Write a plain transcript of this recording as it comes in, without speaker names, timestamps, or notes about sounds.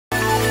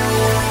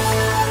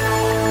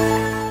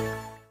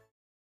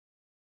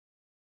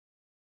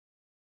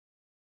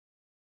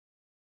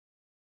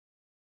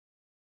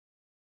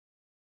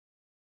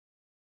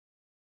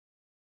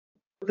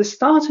The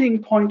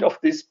starting point of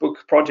this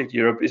book, Project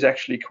Europe, is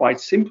actually quite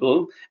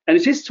simple, and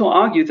it is to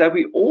argue that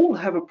we all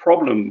have a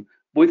problem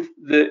with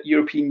the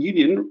European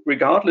Union,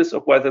 regardless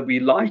of whether we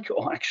like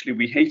or actually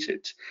we hate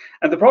it.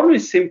 And the problem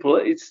is simple,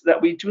 it's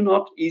that we do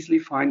not easily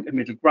find a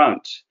middle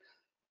ground.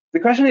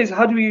 The question is,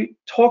 how do we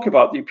talk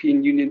about the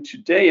European Union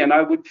today? And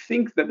I would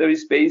think that there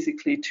is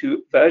basically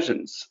two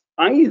versions.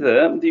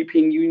 Either the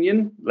European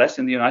Union, less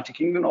in the United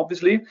Kingdom,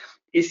 obviously,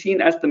 is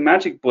seen as the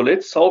magic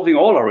bullet solving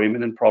all our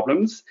imminent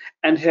problems,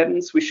 and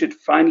hence we should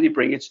finally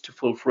bring it to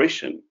full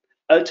fruition.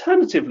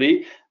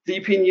 Alternatively, the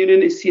European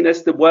Union is seen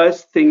as the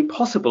worst thing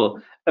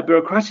possible, a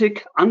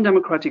bureaucratic,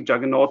 undemocratic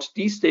juggernaut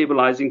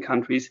destabilizing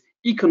countries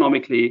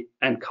economically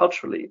and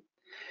culturally.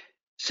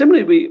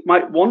 Similarly, we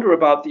might wonder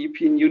about the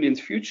European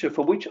Union's future,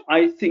 for which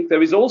I think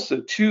there is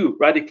also two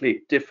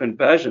radically different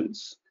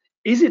versions.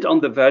 Is it on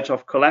the verge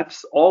of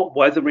collapse or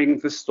weathering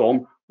the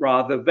storm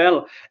rather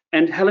well?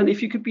 And Helen,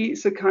 if you could be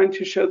so kind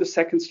to show the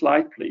second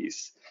slide,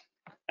 please.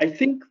 I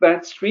think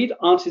that street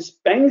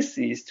artist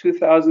Banksy's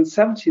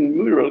 2017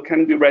 mural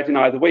can be read in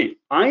either way,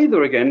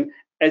 either again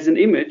as an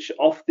image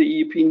of the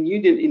European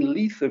Union in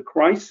lethal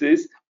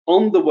crisis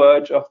on the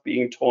verge of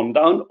being torn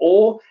down,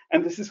 or,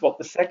 and this is what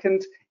the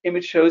second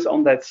image shows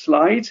on that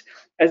slide,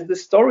 as the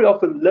story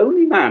of a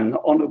lonely man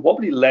on a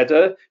wobbly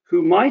ladder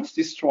who might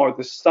destroy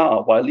the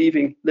star while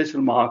leaving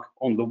little mark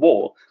on the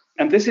wall.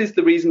 And this is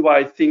the reason why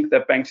I think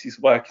that Banksy's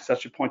work is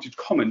such a pointed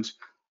comment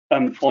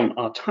on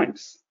our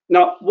times.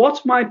 Now,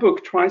 what my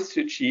book tries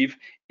to achieve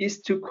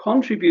is to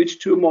contribute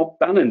to a more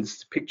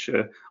balanced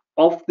picture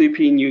of the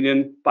European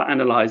Union by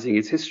analyzing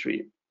its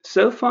history.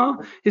 So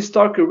far,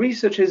 historical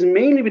research has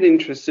mainly been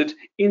interested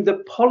in the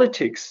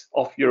politics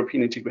of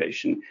European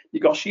integration,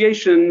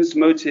 negotiations,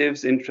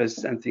 motives,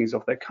 interests, and things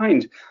of that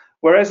kind.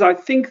 Whereas I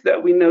think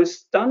that we know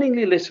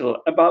stunningly little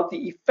about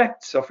the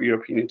effects of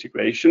European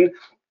integration,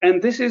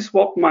 and this is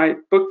what my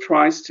book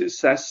tries to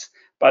assess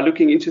by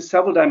looking into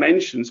several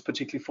dimensions,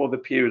 particularly for the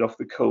period of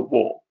the Cold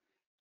War.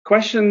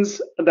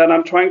 Questions that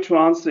I'm trying to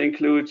answer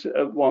include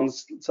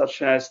ones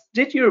such as,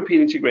 did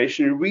European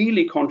integration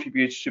really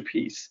contribute to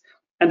peace?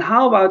 And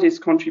how about its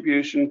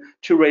contribution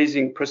to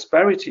raising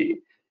prosperity?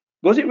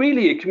 Was it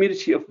really a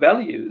community of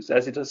values,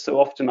 as it is so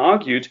often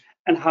argued?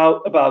 And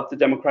how about the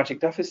democratic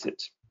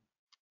deficit?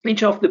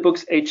 Each of the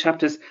book's 8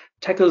 chapters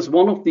tackles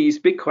one of these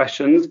big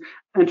questions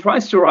and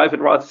tries to arrive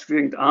at rather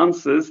succinct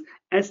answers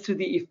as to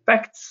the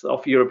effects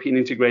of European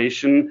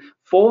integration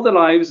for the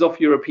lives of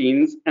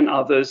Europeans and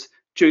others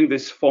during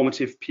this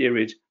formative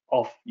period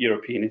of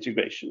European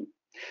integration.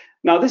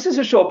 Now, this is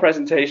a short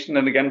presentation,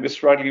 and again, we're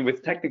struggling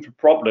with technical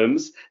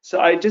problems.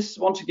 So I just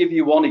want to give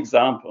you one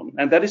example,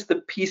 and that is the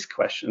peace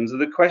question. So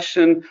the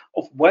question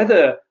of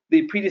whether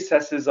the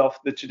predecessors of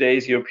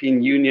today's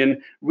European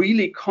Union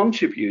really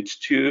contribute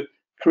to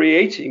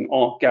creating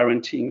or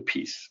guaranteeing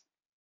peace.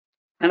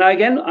 And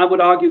again, I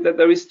would argue that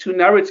there is two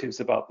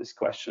narratives about this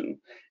question.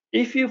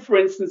 If you, for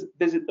instance,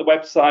 visit the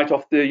website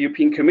of the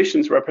European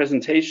Commission's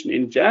representation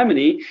in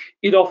Germany,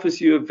 it offers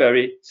you a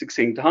very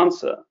succinct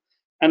answer.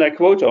 And I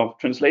quote or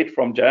translate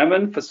from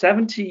German, for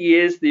 70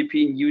 years, the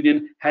European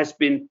Union has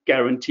been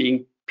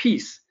guaranteeing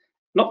peace.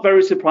 Not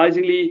very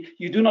surprisingly,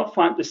 you do not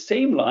find the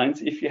same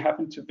lines if you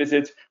happen to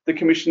visit the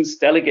Commission's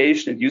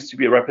delegation. It used to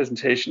be a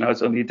representation, now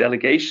it's only a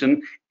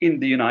delegation in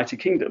the United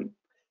Kingdom.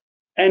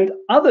 And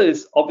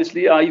others,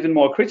 obviously, are even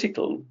more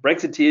critical.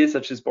 Brexiteers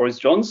such as Boris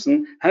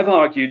Johnson have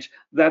argued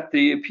that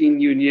the European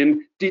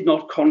Union did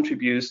not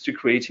contribute to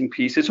creating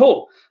peace at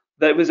all.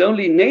 That it was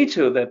only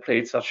NATO that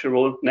played such a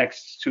role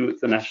next to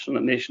the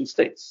national nation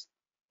states.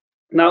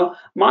 Now,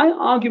 my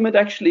argument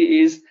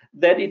actually is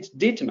that it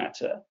did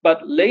matter,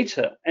 but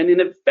later and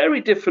in a very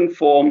different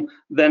form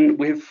than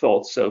we've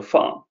thought so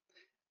far.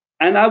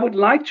 And I would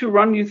like to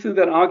run you through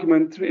that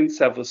argument in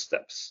several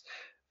steps.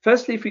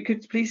 Firstly, if we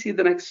could please see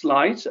the next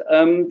slide,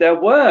 there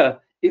were,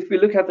 if we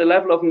look at the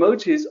level of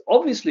motives,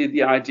 obviously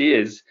the idea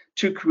is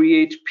to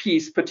create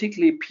peace,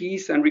 particularly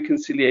peace and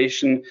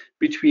reconciliation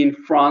between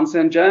France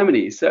and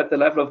Germany. So at the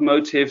level of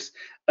motives,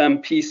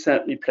 peace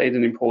certainly played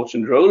an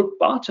important role,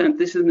 but, and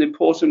this is an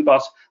important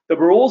but, there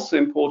were also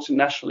important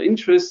national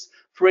interests,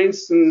 for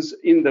instance,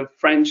 in the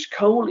French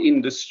coal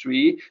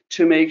industry,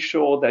 to make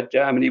sure that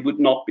Germany would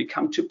not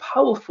become too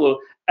powerful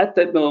at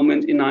that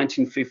moment in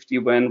 1950,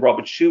 when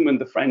Robert Schuman,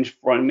 the French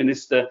foreign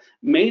minister,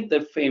 made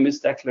the famous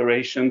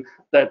declaration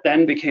that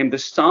then became the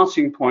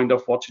starting point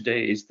of what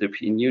today is the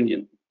European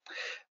Union.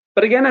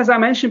 But again, as I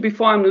mentioned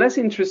before, I'm less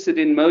interested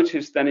in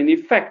motives than in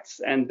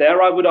effects. And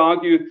there I would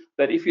argue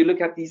that if you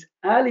look at these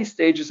early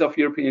stages of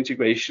European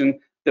integration,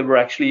 they were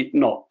actually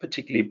not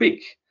particularly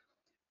big.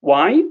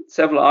 Why?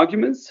 Several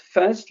arguments.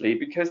 Firstly,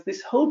 because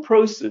this whole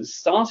process,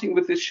 starting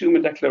with the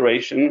Schuman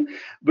Declaration,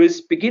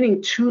 was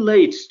beginning too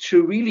late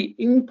to really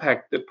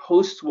impact the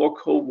post-war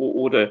Cold War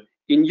order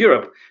in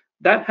Europe.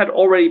 That had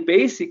already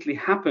basically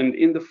happened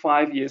in the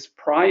 5 years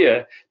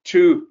prior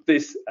to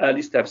these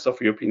early steps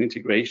of European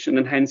integration,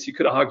 and hence you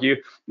could argue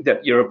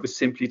that Europe was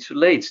simply too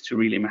late to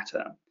really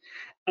matter.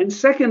 And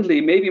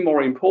secondly, maybe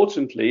more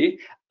importantly,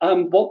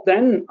 what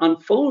then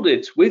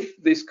unfolded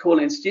with this coal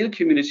and steel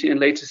community and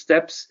later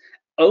steps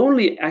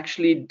only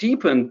actually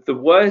deepened the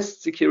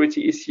worst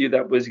security issue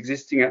that was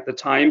existing at the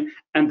time,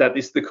 and that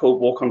is the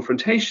Cold War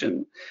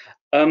confrontation.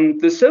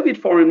 The Soviet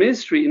Foreign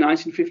Ministry in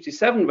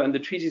 1957, when the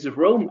Treaties of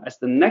Rome, as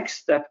the next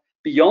step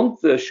beyond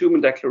the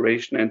Schuman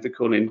Declaration and the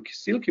coal and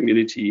steel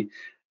community,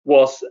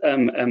 was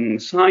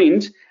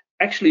signed,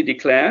 actually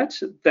declared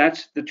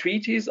that the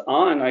treaties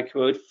are, and I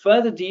quote,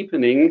 further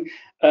deepening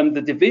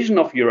the division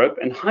of Europe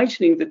and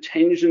heightening the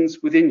tensions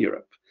within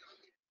Europe.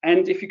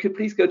 And if you could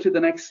please go to the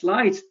next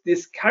slide,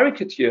 this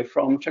caricature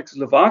from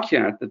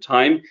Czechoslovakia at the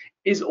time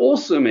is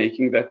also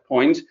making that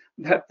point,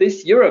 that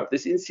this Europe,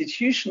 this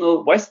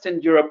institutional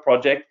Western Europe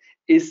project,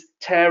 is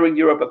tearing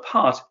Europe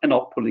apart and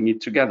not pulling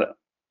it together.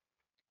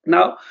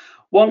 Now,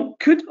 one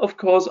could, of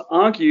course,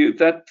 argue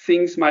that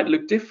things might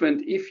look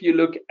different if you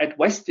look at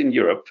Western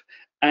Europe.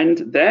 And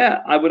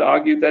there, I would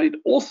argue that it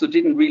also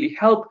didn't really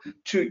help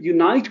to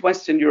unite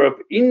Western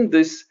Europe in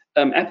this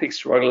epic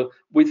struggle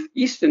with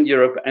Eastern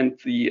Europe and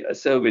the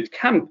Soviet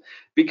camp,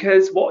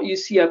 because what you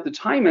see at the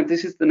time, and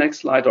this is the next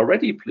slide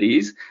already,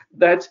 please,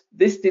 that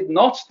this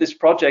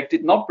project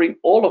did not bring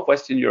all of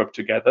Western Europe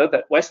together,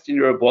 that Western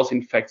Europe was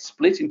in fact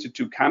split into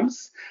two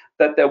camps,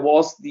 that there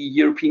was the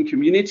European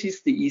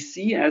communities, the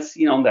EC, as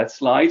seen on that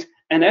slide,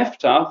 and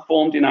EFTA,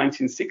 formed in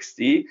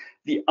 1960,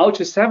 the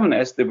Outer Seven,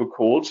 as they were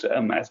called,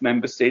 as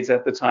member states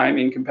at the time,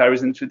 in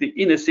comparison to the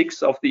Inner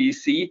Six of the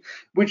EC,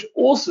 which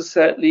also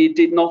certainly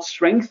did not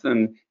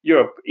strengthen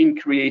Europe in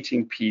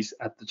creating peace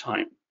at the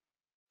time.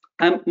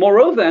 And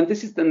moreover, and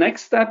this is the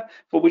next step,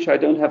 for which I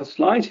don't have a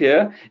slide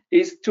here,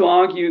 is to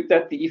argue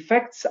that the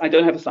effects, I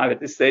don't have a slide at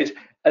this stage,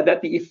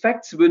 that the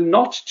effects were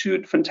not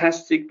too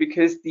fantastic,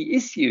 because the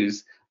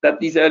issues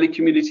that these early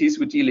communities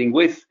were dealing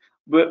with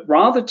were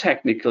rather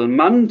technical,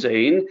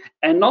 mundane,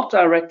 and not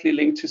directly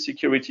linked to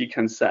security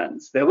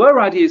concerns. There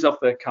were ideas of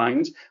that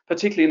kind,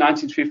 particularly in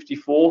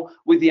 1954,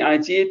 with the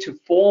idea to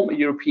form a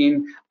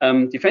European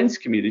defense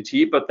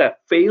community, but that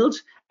failed,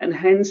 and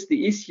hence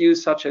the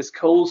issues such as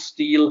coal,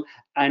 steel,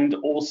 and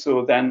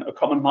also then a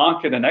common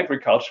market and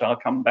agriculture, I'll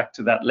come back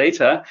to that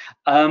later,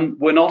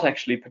 were not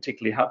actually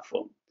particularly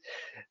helpful.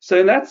 So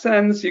in that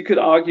sense, you could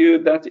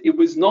argue that it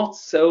was not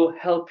so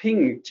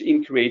helping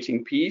in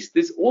creating peace.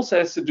 This also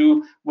has to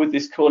do with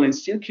this coal and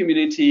steel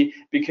community,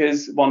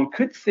 because one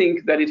could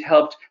think that it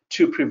helped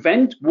to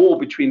prevent war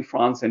between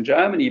France and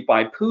Germany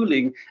by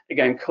pooling,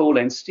 again, coal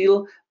and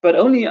steel, but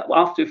only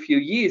after a few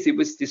years it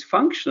was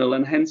dysfunctional,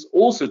 and hence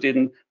also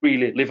didn't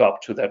really live up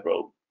to that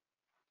role.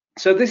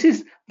 So this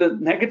is the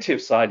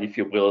negative side, if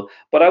you will,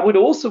 but I would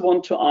also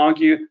want to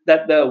argue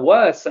that there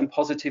were some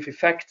positive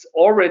effects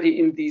already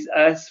in these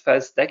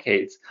first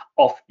decades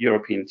of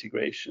European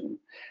integration.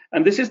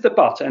 And this is the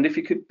but, and if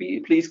you could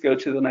please go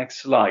to the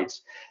next slide.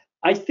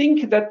 I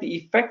think that the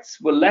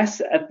effects were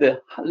less at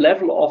the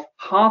level of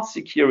hard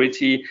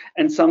security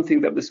and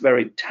something that was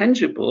very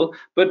tangible,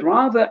 but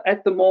rather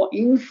at the more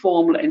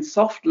informal and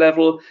soft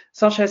level,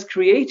 such as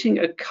creating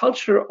a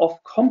culture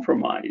of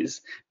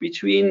compromise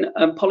between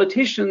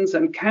politicians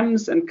and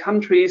camps and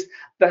countries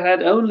that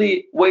had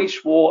only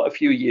waged war a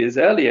few years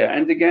earlier.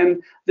 And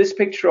again, this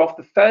picture of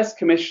the first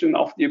commission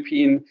of the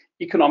European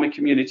Economic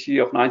Community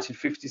of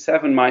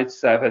 1957 might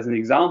serve as an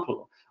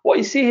example. What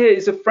you see here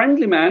is a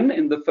friendly man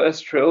in the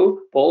first row,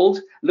 bald,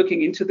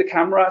 looking into the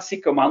camera,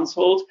 Sicko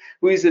Mansholt,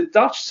 who is a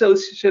Dutch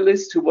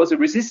socialist who was a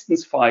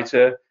resistance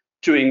fighter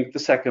during the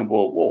Second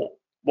World War.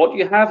 What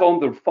you have on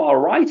the far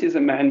right is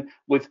a man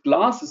with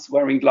glasses,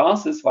 wearing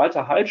glasses,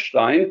 Walter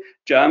Hallstein,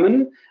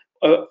 German,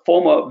 a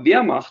former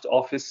Wehrmacht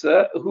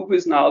officer who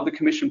is now the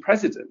Commission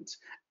president.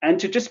 And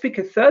to just pick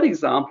a third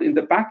example, in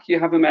the back you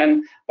have a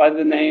man by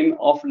the name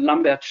of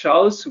Lambert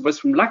Schaus, who was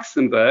from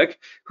Luxembourg,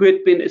 who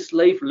had been a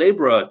slave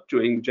laborer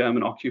during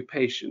German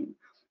occupation.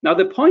 Now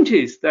the point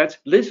is that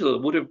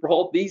little would have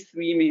brought these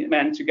three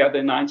men together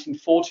in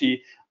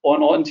 1940 or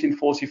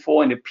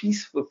 1944 in a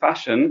peaceful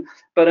fashion,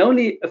 but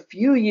only a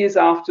few years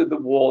after the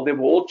war, they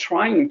were all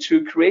trying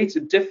to create a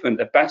different,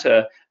 a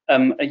better,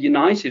 a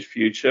united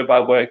future by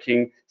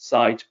working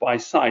side by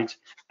side.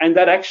 And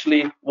that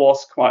actually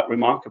was quite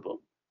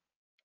remarkable.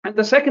 And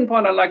the second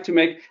point I'd like to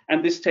make,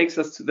 and this takes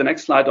us to the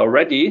next slide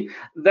already,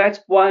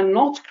 that while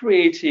not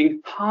creating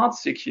hard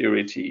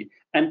security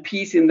and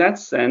peace in that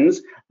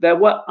sense, there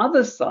were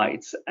other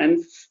sides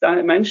and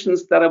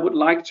dimensions that I would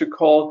like to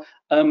call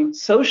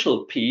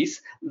social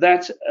peace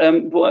that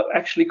were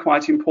actually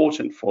quite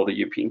important for the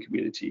European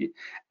community.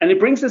 And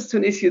it brings us to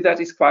an issue that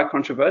is quite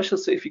controversial.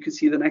 So if you could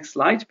see the next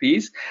slide,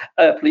 please,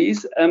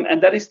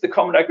 and that is the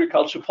common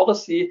agricultural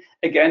policy.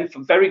 Again,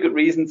 for very good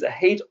reasons, a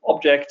hate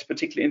object,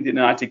 particularly in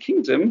the United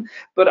Kingdom.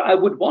 But I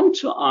would want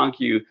to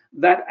argue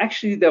that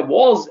actually there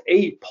was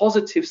a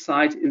positive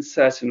side in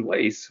certain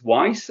ways.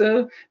 Why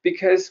so?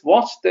 Because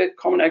what the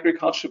common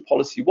agricultural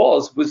policy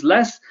was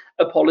less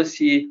a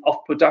policy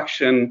of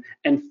production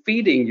and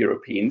feeding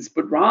Europeans,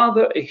 but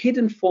rather a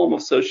hidden form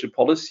of social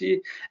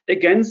policy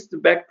against the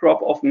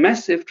backdrop of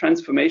massive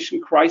transformation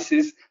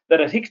crises that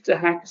had hit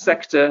the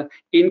sector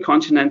in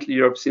continental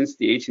Europe since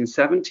the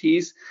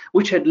 1870s,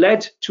 which had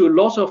led to a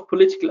lot of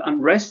political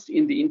unrest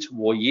in the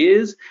interwar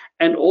years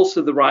and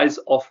also the rise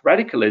of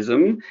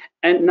radicalism.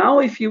 And now,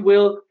 if you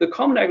will, the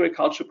common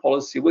agriculture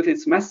policy with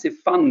its massive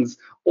funds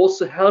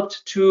also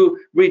helped to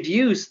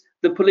reduce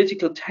the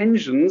political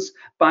tensions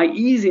by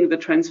easing the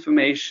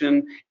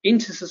transformation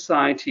into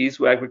societies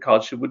where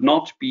agriculture would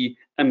not be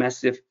a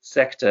massive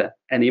sector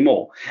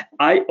anymore.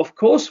 I, of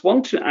course,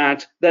 want to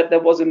add that there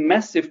was a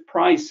massive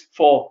price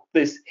for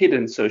this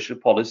hidden social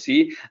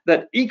policy,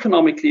 that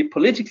economically,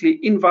 politically,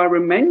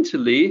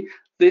 environmentally,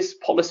 this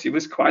policy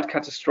was quite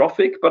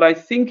catastrophic. But I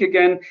think,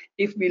 again,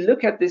 if we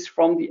look at this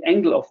from the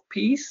angle of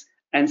peace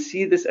and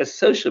see this as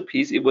social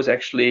peace, it was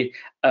actually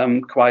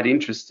quite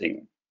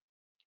interesting.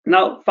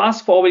 Now,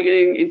 fast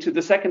forwarding into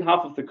the second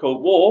half of the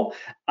Cold War,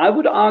 I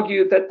would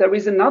argue that there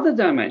is another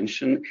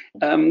dimension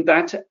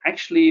that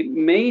actually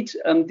made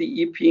the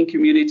European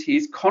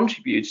communities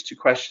contribute to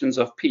questions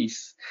of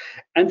peace.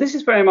 And this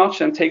is very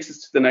much, and takes us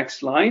to the next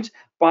slide,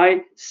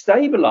 by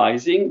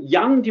stabilizing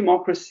young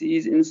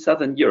democracies in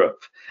Southern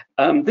Europe.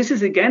 This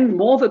is again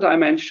more the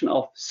dimension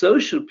of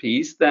social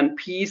peace than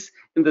peace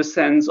in the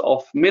sense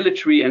of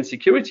military and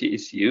security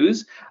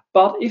issues.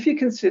 But if you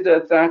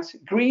consider that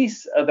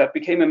Greece, that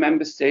became a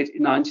member state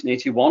in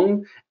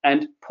 1981,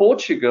 and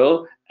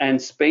Portugal and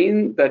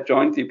Spain that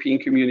joined the European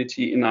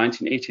community in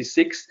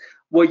 1986,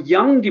 were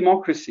young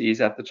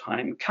democracies at the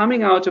time,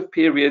 coming out of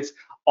periods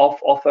of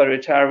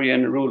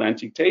authoritarian rule and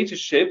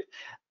dictatorship,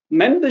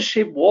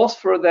 membership was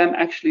for them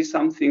actually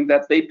something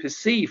that they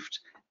perceived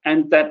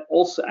and that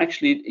also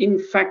actually, in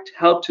fact,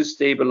 helped to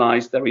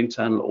stabilize their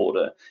internal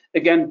order.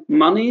 Again,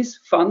 monies,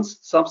 funds,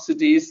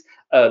 subsidies,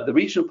 the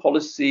regional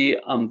policy,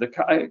 the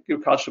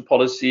agricultural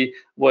policy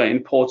were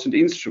important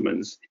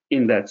instruments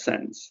in that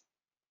sense.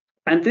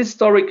 And this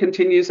story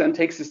continues and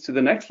takes us to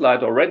the next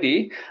slide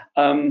already,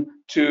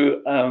 to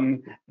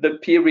the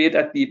period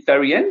at the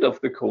very end of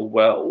the Cold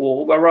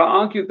War, where I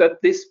argue that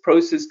this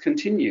process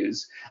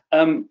continues.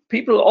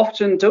 People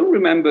often don't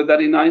remember that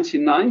in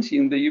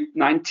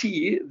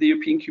 1990, the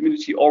European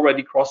community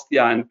already crossed the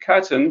Iron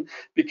Curtain,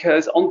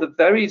 because on the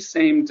very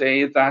same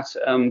day that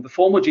the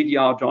former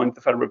GDR joined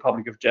the Federal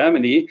Republic of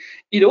Germany,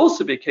 it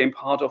also became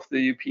part of the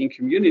European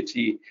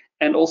community.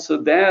 And also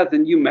there, the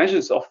new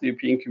measures of the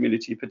European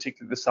community,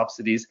 particularly the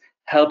subsidies,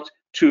 helped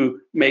to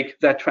make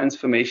that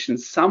transformation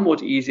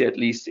somewhat easier, at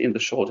least in the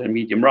short and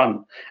medium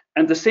run.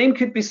 And the same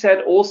could be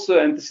said also,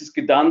 and this is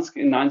Gdansk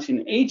in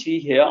 1980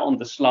 here on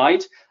the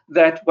slide,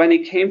 that when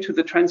it came to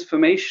the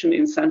transformation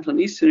in Central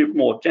and Eastern Europe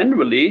more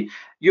generally,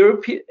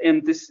 Europe,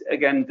 and this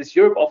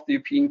Europe of the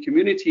European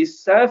community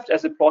served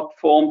as a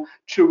platform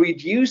to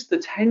reduce the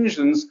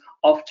tensions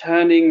of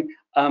turning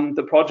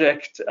the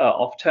project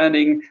of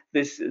turning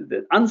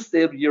the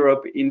unstable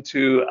Europe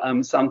into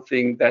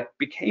something that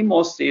became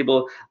more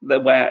stable,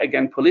 where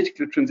again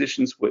political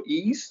transitions were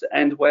eased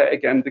and where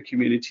again the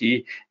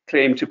community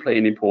claimed to play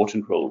an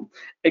important role.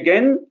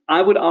 Again,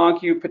 I would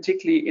argue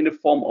particularly in a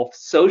form of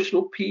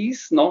social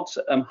peace, not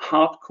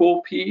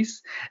hardcore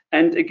peace.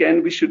 And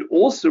again, we should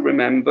also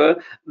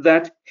remember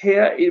that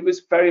here it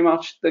was very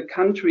much the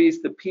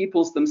countries, the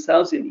peoples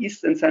themselves in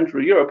East and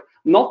Central Europe,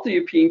 not the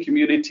European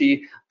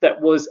community, that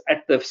was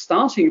at the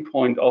starting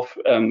point of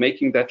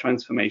making that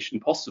transformation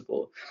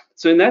possible.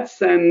 So in that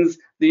sense,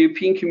 the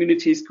European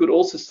communities could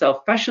also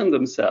self-fashion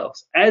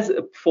themselves as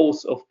a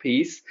force of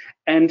peace,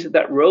 and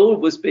that role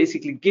was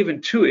basically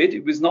given to it.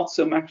 It was not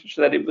so much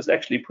that it was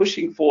actually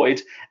pushing for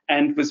it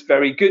and was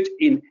very good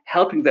in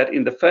helping that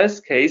in the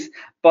first case,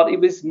 but it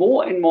was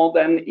more and more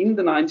then in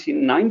the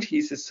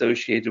 1990s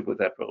associated with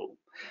that role.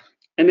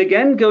 And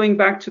again, going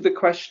back to the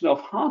question of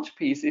hard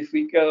peace, if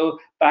we go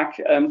back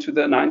to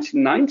the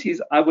 1990s,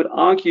 I would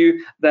argue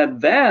that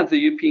there the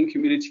European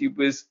community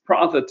was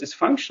rather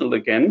dysfunctional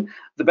again.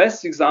 The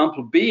best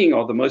example being,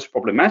 or the most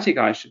problematic,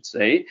 I should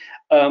say,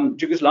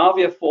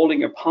 Yugoslavia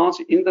falling apart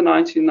in the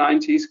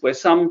 1990s, where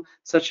some,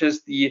 such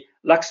as the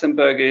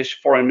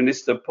Luxembourgish foreign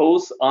minister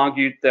Pols,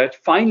 argued that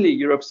finally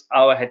Europe's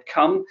hour had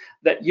come,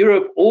 that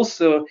Europe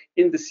also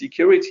in the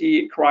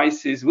security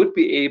crisis would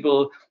be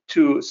able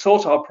to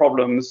sort out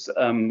problems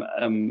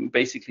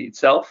basically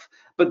itself.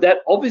 But that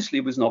obviously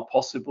was not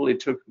possible. It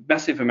took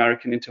massive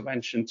American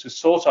intervention to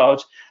sort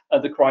out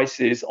the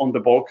crisis on the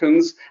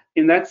Balkans.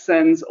 In that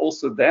sense,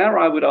 also there,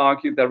 I would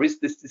argue there is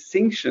this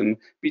distinction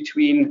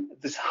between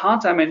this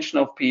hard dimension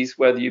of peace,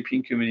 where the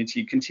European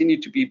community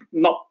continued to be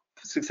not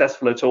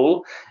successful at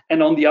all,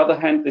 and on the other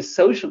hand, the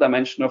social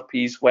dimension of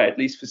peace, where at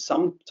least for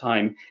some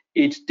time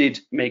it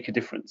did make a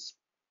difference.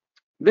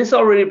 This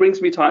already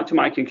brings me to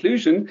my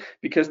conclusion,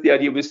 because the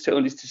idea was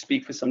only to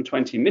speak for some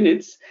 20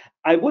 minutes.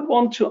 I would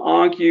want to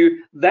argue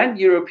that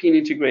European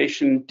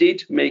integration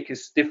did make a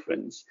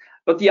difference.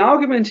 But the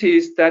argument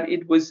is that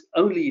it was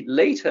only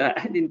later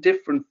and in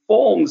different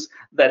forms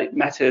that it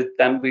mattered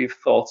than we've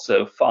thought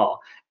so far.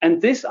 And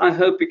this, I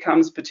hope,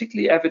 becomes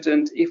particularly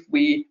evident if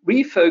we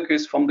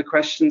refocus from the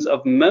questions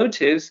of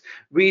motives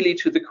really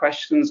to the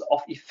questions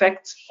of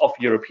effects of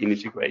European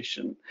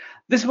integration.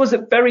 This was a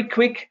very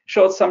quick,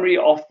 short summary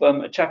of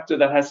a chapter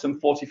that has some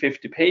 40,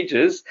 50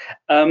 pages.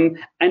 And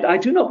I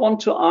do not want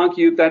to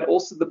argue that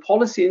also the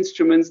policy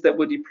instruments that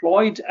were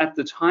deployed at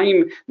the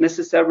time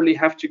necessarily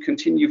have to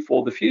continue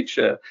for the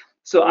future.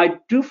 So I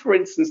do, for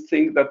instance,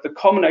 think that the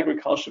Common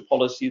Agriculture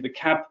Policy, the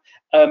CAP,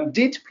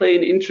 did play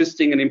an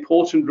interesting and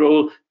important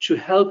role to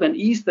help and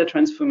ease the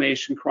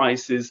transformation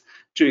crisis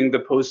during the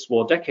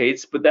post-war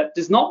decades, but that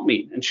does not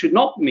mean and should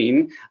not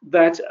mean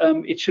that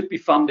it should be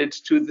funded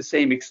to the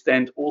same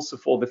extent also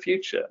for the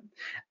future.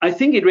 I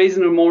think it raises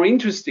a more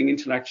interesting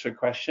intellectual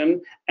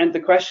question, and the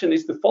question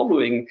is the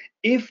following: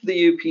 if the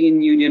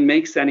European Union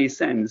makes any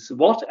sense,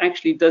 what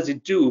actually does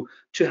it do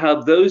to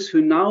help those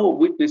who now are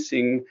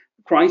witnessing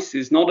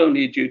crisis, not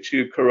only due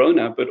to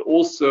Corona, but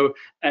also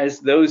as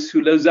those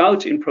who lose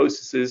out in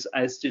processes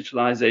as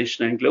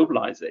digitalization and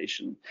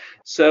globalization.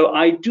 So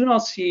I do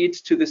not see it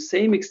to the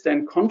same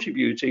extent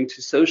contributing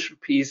to social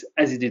peace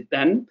as it did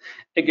then.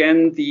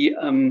 Again, the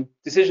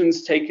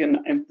decisions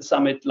taken at the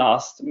summit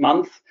last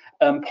month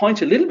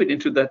point a little bit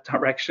into that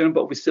direction,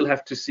 but we still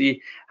have to see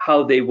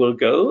how they will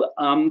go.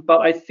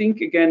 But I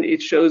think, again,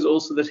 it shows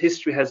also that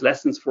history has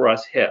lessons for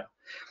us here.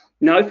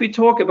 Now, if we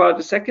talk about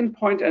the second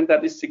point, and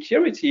that is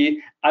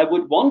security, I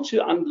would want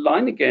to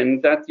underline again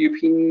that the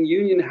European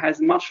Union has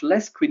much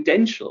less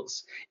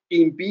credentials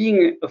in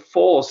being a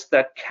force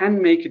that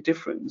can make a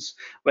difference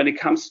when it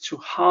comes to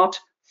hard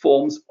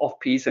forms of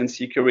peace and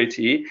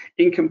security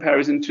in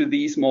comparison to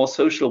these more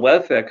social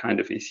welfare kind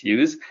of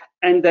issues,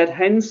 and that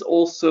hence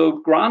also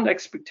grand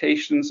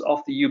expectations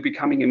of the EU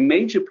becoming a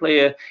major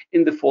player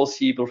in the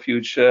foreseeable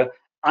future,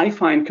 I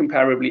find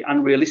comparably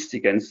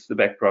unrealistic against the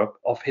backdrop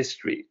of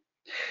history.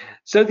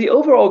 So the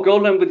overall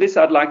goal, and with this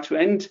I'd like to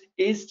end,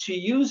 is to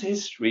use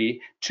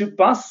history to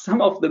bust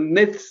some of the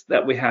myths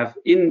that we have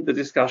in the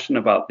discussion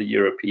about the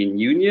European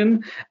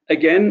Union.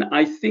 Again,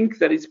 I think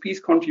that its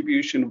peace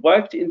contribution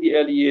worked in the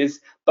early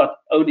years, but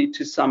only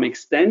to some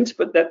extent,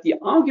 but that the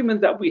argument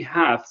that we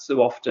have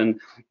so often,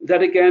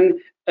 that again,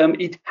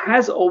 it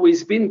has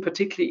always been,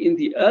 particularly in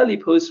the early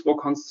post-war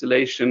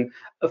constellation,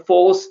 a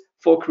force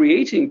for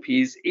creating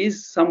peace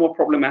is somewhat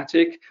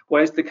problematic,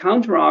 whereas the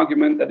counter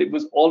argument that it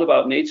was all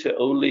about NATO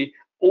only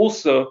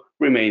also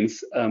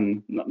remains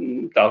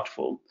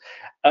doubtful.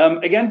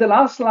 Again, the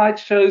last slide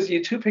shows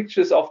you two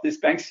pictures of this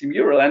Banksy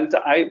mural, and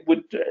I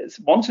would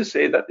want to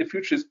say that the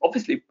future is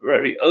obviously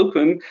very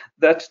open,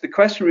 that the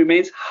question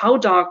remains how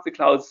dark the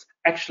clouds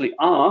actually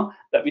are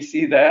that we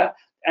see there.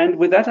 And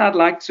with that, I'd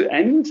like to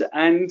end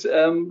and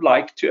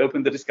like to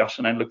open the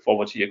discussion and look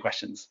forward to your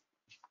questions.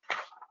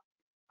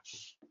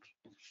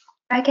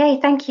 Okay,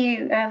 thank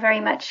you very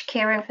much,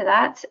 Kiran, for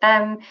that.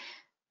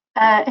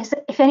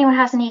 If anyone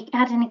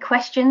had any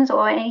questions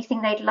or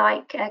anything they'd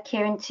like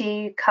Kiran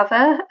to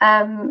cover,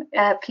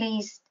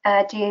 please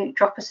do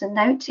drop us a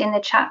note in the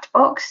chat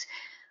box.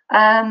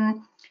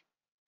 Kiran,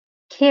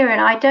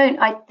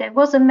 there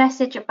was a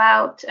message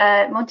about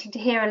wanting to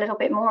hear a little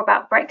bit more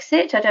about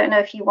Brexit. I don't know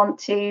if you want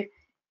to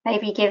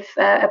maybe give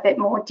a bit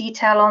more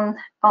detail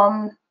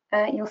on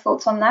your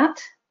thoughts on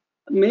that.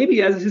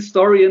 Maybe as a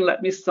historian,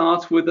 let me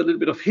start with a little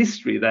bit of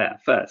history there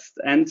first.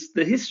 And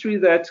the history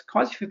that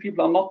quite a few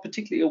people are not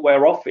particularly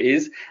aware of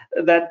is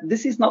that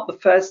this is not the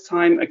first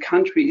time a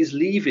country is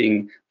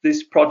leaving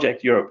this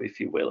project Europe, if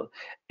you will.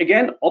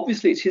 Again,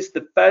 obviously, it is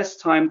the first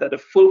time that a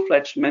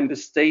full-fledged member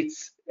state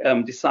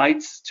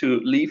decides to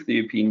leave the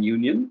European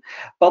Union.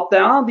 But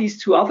there are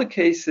these two other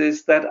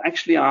cases that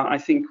actually are, I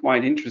think,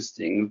 quite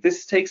interesting.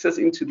 This takes us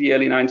into the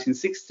early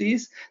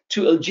 1960s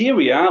to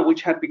Algeria,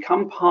 which had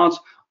become part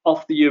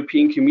of the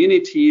European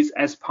communities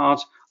as part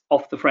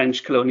of the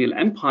French colonial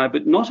empire,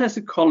 but not as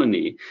a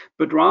colony,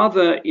 but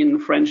rather in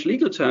French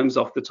legal terms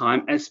of the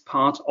time as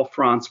part of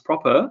France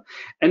proper.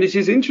 And it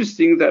is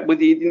interesting that with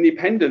the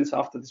independence,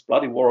 after this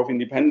bloody war of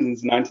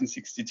independence in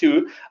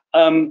 1962,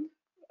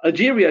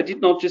 Algeria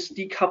did not just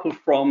decouple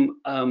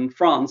from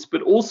France,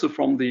 but also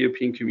from the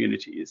European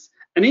communities.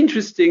 An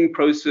interesting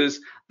process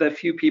that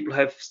few people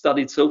have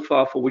studied so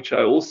far, for which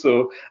I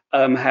also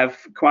have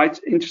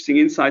quite interesting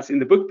insights in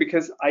the book,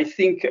 because I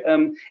think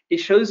it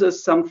shows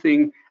us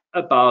something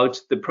about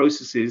the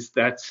processes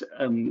that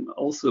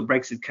also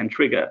Brexit can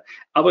trigger.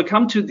 I will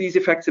come to these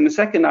effects in a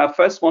second. I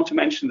first want to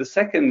mention the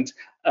second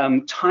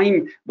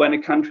time when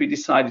a country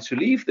decided to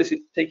leave. This is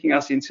taking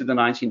us into the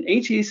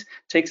 1980s,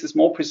 takes us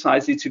more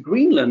precisely to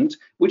Greenland,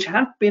 which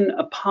had been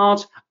a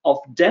part of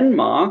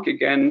Denmark,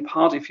 again,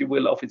 part, if you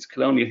will, of its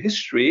colonial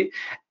history.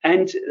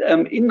 And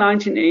in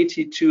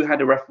 1982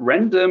 had a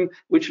referendum,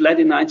 which led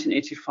in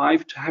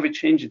 1985 to have it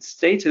change its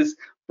status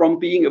from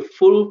being a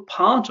full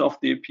part of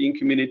the European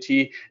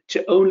community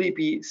to only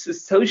be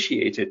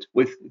associated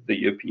with the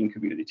European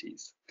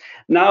communities.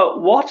 Now,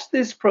 what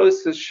this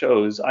process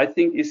shows, I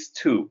think, is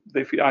two,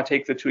 if I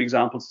take the two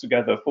examples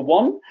together. For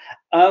one,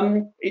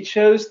 it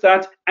shows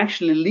that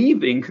actually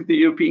leaving the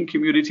European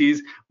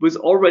communities was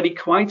already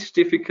quite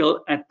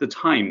difficult at the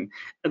time,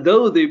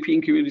 though the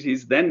European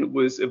communities then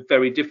was a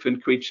very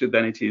different creature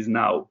than it is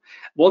now.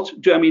 What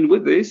do I mean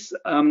with this?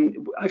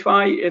 If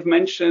I have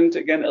mentioned,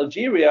 again,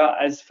 Algeria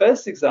as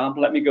first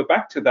example, let me go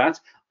back to that.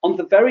 On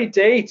the very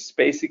date,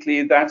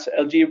 basically, that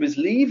Algeria was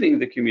leaving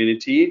the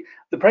community,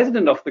 the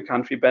president of the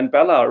country, Ben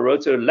Bella,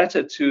 wrote a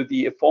letter to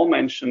the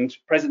aforementioned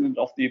president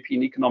of the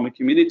European Economic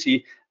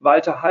Community,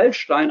 Walter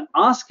Hallstein,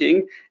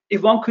 asking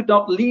if one could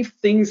not leave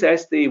things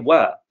as they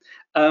were.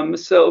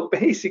 So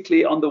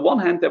basically, on the one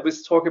hand, there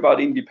was talk about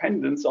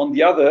independence. On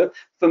the other,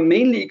 for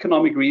mainly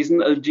economic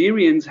reasons,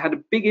 Algerians had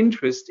a big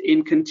interest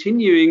in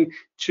continuing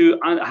to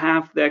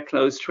have their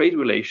close trade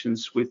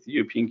relations with the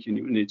European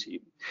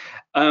community.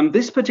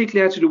 This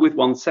particularly had to do with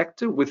one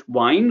sector, with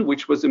wine,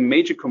 which was a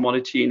major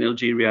commodity in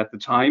Algeria at the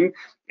time.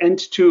 And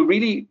to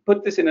really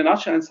put this in a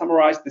nutshell and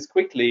summarize this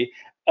quickly,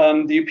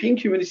 the European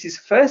communities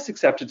first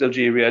accepted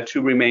Algeria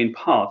to remain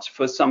part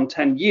for some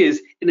 10 years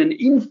in an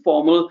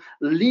informal,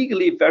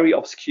 legally very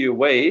obscure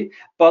way.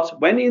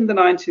 But when in the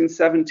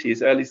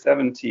 1970s, early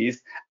 70s,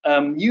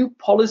 new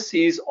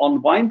policies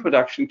on wine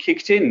production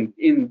kicked in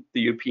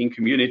the European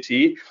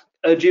community,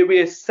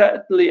 Algeria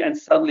certainly and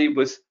suddenly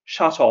was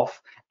shut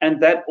off. And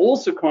that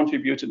also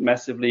contributed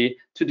massively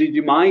to the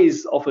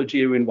demise of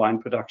Algerian wine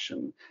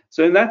production.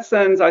 So in that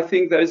sense, I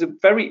think there is a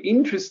very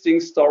interesting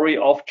story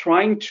of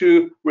trying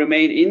to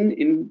remain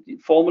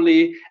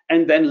informally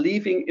and then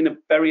leaving in a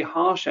very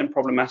harsh and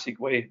problematic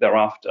way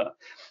thereafter.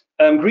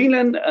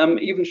 Greenland,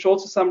 even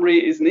shorter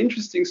summary, is an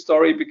interesting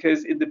story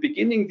because in the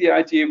beginning, the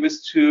idea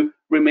was to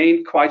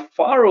remain quite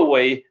far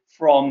away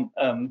from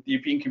the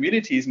European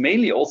communities,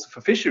 mainly also for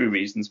fishery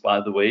reasons,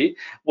 by the way,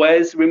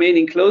 whereas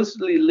remaining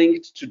closely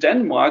linked to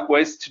Denmark,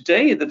 whereas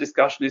today the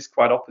discussion is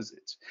quite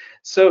opposite.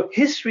 So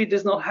history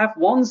does not have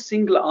one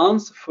single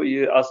answer for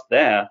us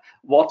there,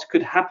 what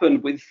could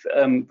happen with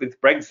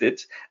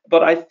Brexit.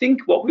 But I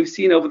think what we've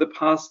seen over the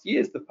past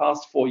years, the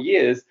past 4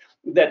 years,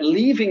 that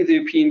leaving the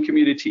European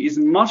community is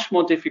much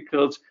more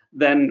difficult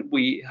than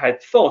we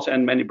had thought,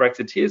 and many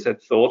Brexiteers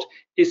had thought,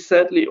 is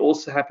certainly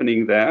also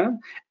happening there.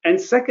 And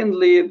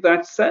secondly,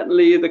 that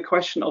certainly the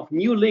question of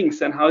new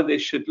links and how they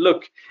should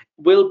look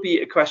will be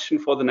a question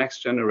for the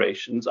next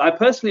generations. I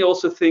personally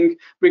also think,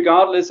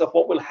 regardless of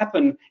what will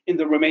happen in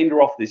the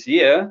remainder of this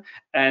year,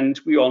 and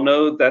we all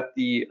know that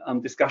the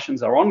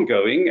discussions are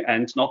ongoing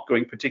and not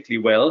going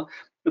particularly well,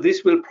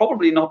 this will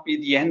probably not be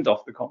the end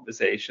of the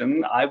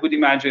conversation. I would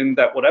imagine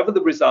that whatever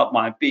the result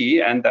might be,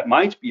 and that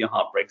might be a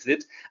hard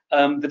Brexit,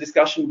 the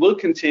discussion will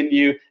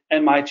continue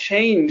and might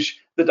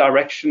change the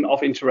direction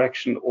of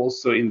interaction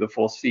also in the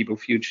foreseeable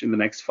future in the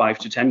next 5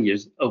 to 10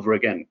 years over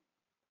again.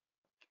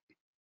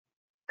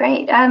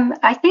 Great.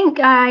 I think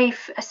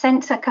I've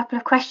sent a couple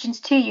of questions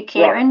to you,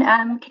 Kiran.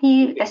 Yeah. Can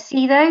you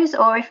see those?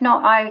 Or if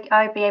not,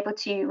 I'll be able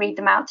to read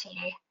them out to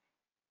you.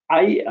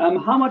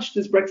 How much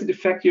does Brexit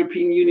affect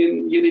European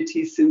Union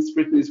unity since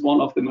Britain is one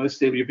of the most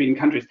stable European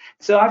countries?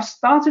 So I've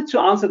started to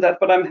answer that,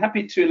 but I'm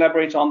happy to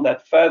elaborate on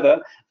that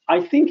further.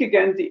 I think,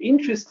 again,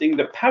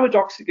 the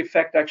paradoxical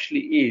effect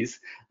actually is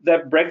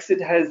that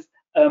Brexit has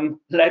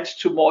led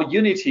to more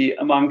unity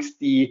amongst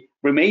the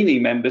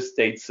remaining member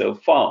states so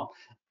far.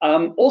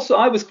 Also,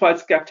 I was quite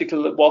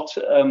skeptical at what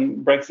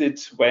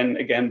Brexit, when,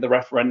 again, the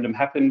referendum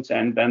happened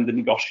and then the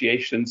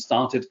negotiations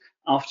started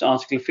after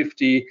Article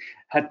 50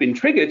 had been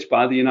triggered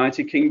by the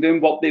United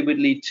Kingdom, what they would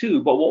lead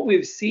to. But what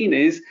we've seen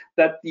is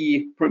that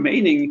the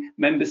remaining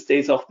member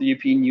states of the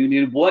European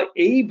Union were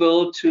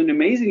able, to an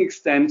amazing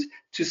extent,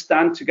 to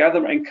stand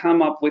together and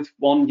come up with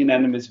one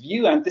unanimous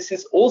view. And this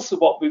is also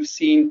what we've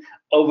seen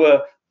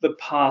over the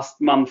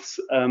past months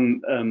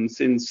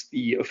since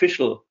the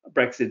official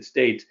Brexit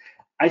date.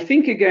 I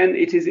think, again,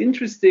 it is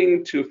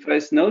interesting to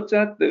first note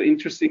that the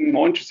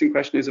more interesting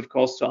question is, of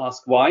course, to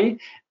ask why.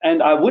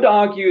 And I would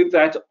argue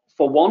that,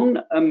 for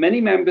one,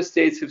 many member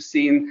states have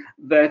seen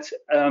that,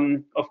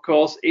 of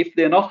course, if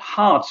they're not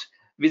hard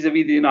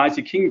vis-a-vis the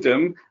United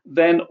Kingdom,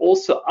 then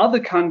also other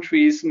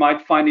countries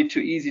might find it too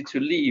easy to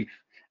leave.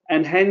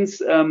 And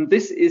hence,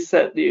 this is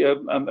certainly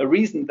a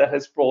reason that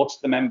has brought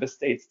the member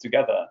states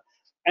together.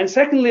 And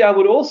secondly, I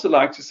would also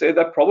like to say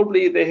that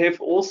probably they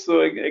have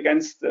also,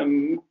 against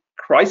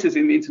crisis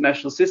in the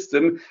international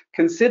system,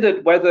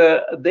 considered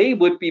whether they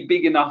would be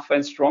big enough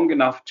and strong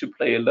enough to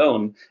play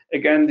alone.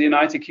 Again, the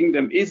United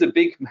Kingdom is a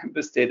big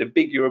member state, a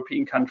big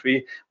European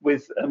country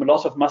with a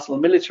lot of muscle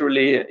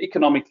militarily,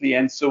 economically,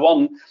 and so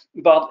on.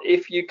 But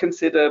if you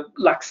consider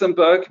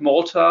Luxembourg,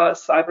 Malta,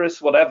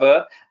 Cyprus,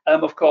 whatever,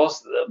 of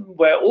course,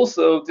 where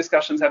also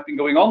discussions have been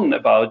going on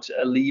about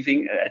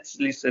leaving, at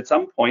least at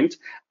some point,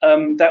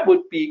 that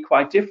would be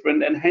quite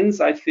different. And hence,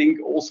 I think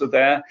also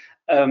there,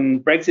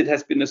 Brexit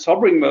has been a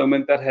sobering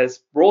moment that has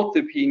brought the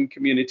European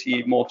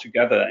community more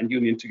together and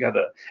union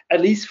together,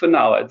 at least for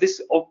now.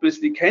 This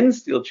obviously can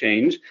still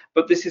change,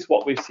 but this is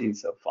what we've seen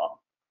so far.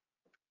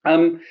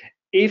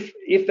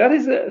 If that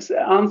is an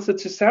answer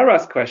to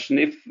Sarah's question,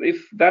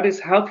 if that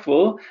is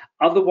helpful,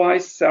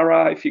 otherwise,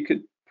 Sarah, if you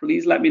could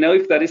please let me know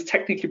if that is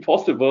technically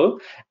possible.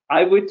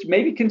 I would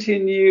maybe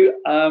continue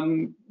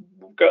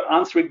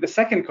answering the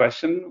second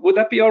question. Would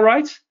that be all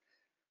right?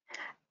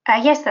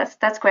 Yes,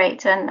 that's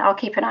great, and I'll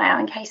keep an eye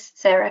out in case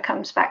Sarah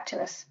comes back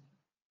to us.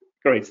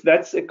 Great.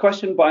 That's a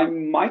question by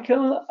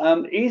Michael.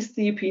 Is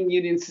the European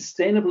Union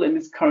sustainable in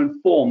its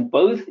current form,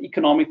 both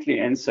economically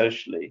and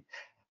socially?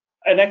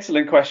 An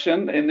excellent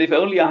question, and if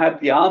only I had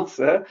the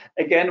answer.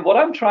 Again, what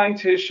I'm trying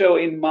to show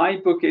in my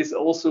book is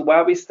also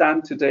where we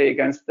stand today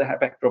against the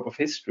backdrop of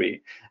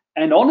history.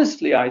 And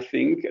honestly, I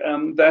think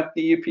that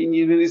the European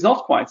Union is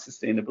not quite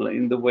sustainable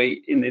in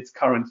its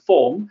current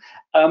form,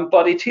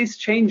 but it is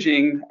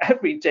changing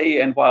every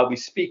day and while we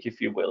speak, if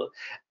you will.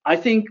 I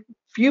think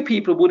few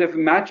people would have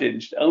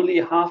imagined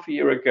only half a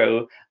year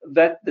ago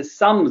that the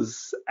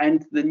sums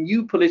and the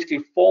new political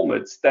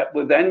formats that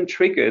were then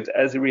triggered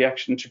as a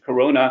reaction to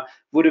Corona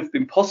would have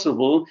been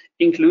possible,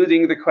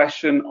 including the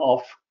question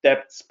of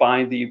debts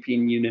by the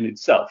European Union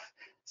itself.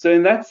 So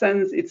in that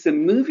sense, it's a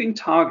moving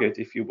target,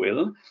 if you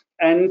will,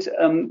 and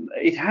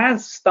it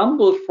has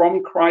stumbled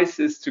from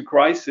crisis to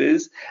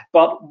crisis.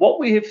 But what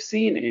we have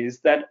seen is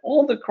that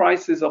all the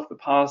crises of the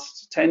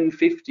past 10,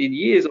 15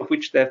 years, of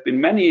which there have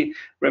been many,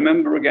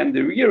 remember again the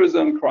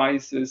Eurozone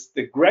crisis,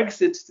 the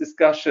Brexit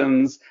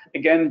discussions,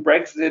 again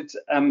Brexit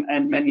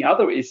and many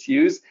other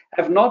issues,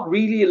 have not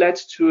really led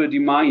to a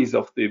demise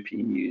of the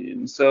European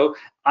Union. So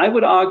I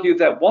would argue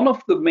that one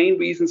of the main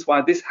reasons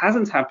why this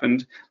hasn't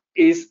happened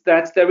is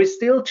that there is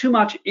still too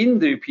much in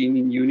the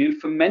European Union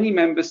for many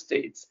member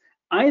states,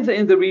 either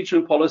in the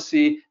regional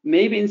policy,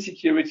 maybe in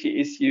security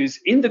issues,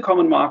 in the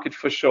common market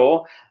for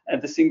sure,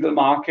 and the single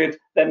market,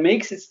 that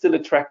makes it still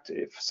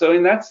attractive. So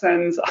in that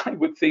sense, I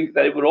would think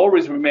that it would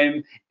always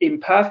remain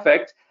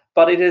imperfect,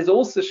 but it has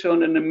also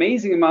shown an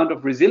amazing amount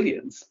of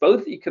resilience,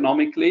 both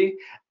economically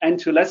and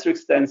to a lesser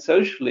extent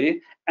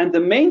socially. And the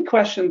main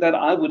question that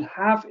I would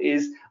have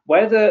is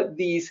whether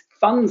these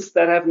funds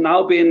that have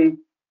now been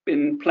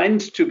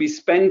planned to be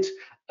spent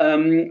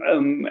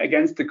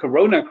against the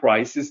Corona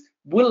crisis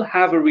will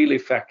have a real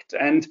effect.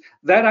 And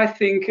that, I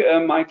think,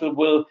 Michael,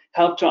 will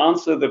help to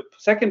answer the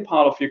second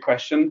part of your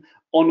question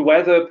on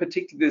whether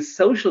particularly the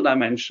social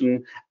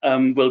dimension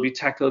will be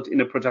tackled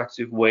in a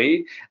productive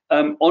way.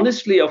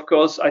 Honestly, of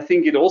course, I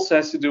think it also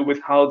has to do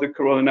with how the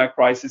Corona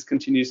crisis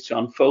continues to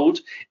unfold.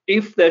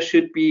 If there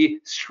should be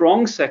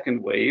strong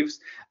second waves,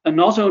 and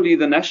not only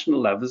the national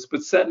levels,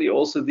 but certainly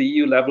also the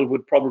EU level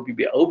would probably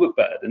be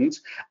overburdened.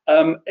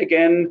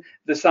 Again,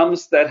 the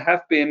sums that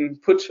have been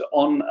put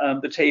on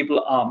the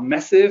table are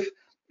massive,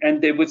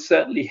 and they would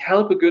certainly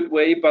help a good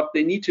way, but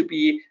they need to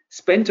be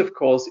spent, of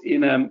course,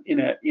 in a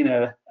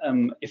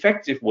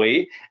effective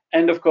way.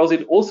 And of course,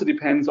 it also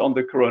depends on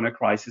the Corona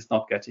crisis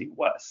not getting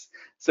worse.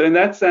 So in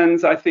that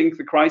sense, I think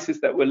the crisis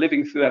that we're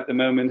living through at the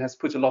moment has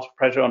put a lot of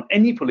pressure on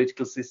any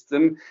political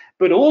system,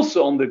 but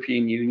also on the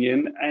European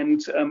Union.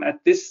 And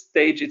at this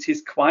stage, it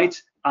is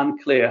quite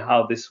unclear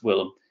how this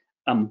will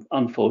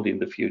unfold in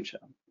the future.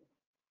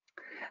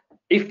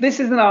 If this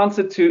is an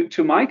answer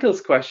to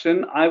Michael's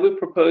question, I would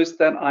propose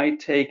that I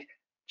take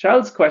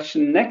Charles'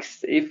 question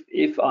next, if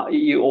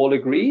you all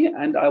agree,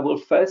 and I will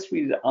first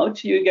read it out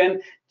to you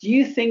again. Do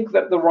you think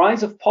that the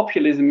rise of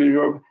populism in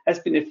Europe has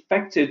been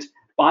affected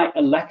by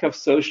a lack of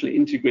social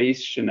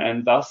integration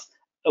and thus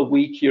a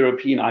weak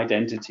European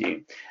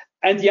identity?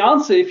 And the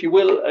answer, if you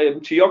will,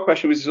 to your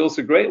question, which is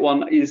also a great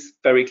one, is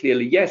very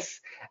clearly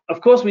yes.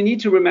 Of course, we need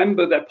to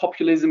remember that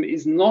populism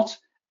is not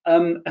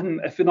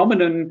a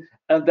phenomenon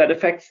that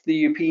affects the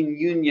European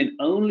Union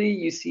only.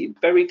 You see it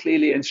very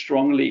clearly and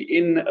strongly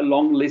in a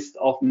long list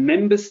of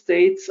member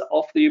states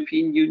of the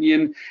European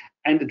Union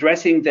and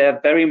addressing there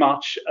very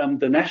much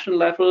the national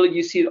level.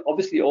 You see it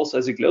obviously also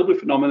as a global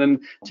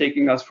phenomenon,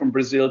 taking us from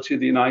Brazil to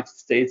the United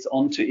States,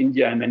 on to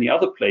India and many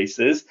other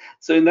places.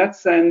 So in that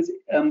sense,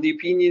 the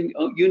European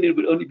Union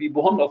will only be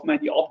one of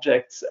many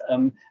objects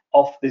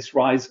of this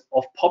rise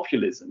of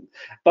populism.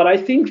 But I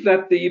think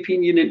that the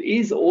European Union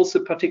is also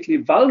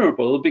particularly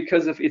vulnerable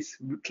because of its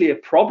clear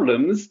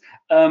problems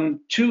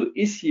to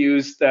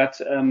issues that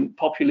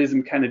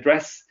populism can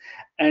address.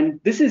 And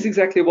this is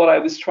exactly what I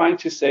was trying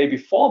to say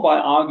before by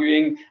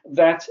arguing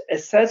that a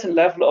certain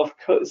level of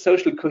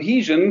social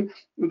cohesion,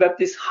 that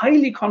this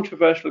highly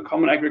controversial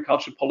common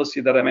agricultural policy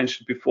that I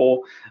mentioned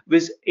before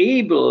was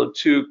able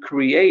to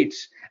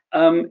create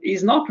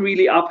is not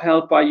really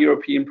upheld by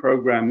European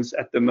programs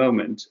at the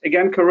moment.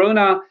 Again,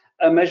 Corona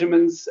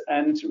measurements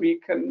and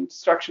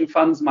reconstruction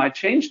funds might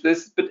change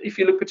this, but if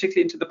you look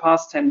particularly into the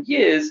past 10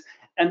 years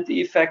and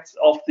the effects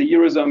of the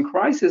Eurozone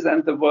crisis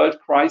and the world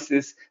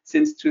crisis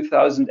since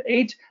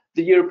 2008,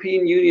 the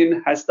European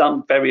Union has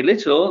done very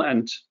little,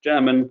 and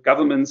German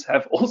governments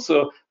have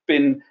also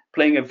been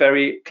playing a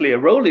very clear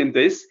role in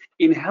this,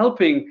 in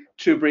helping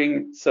to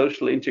bring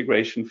social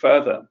integration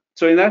further.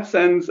 So in that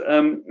sense,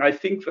 I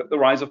think that the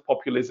rise of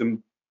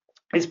populism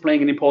is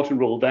playing an important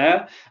role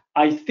there.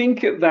 I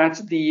think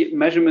that the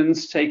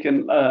measurements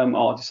taken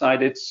or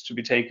decided to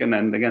be taken,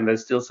 and again,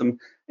 there's still some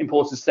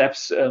important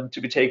steps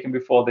to be taken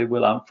before they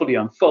will fully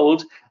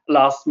unfold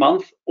last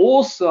month,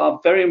 also are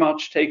very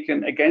much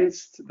taken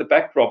against the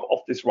backdrop of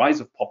this rise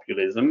of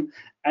populism.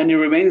 And it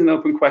remains an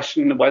open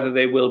question whether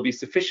they will be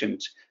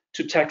sufficient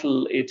to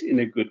tackle it in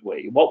a good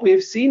way. What we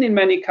have seen in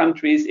many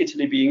countries,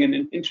 Italy being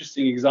an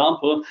interesting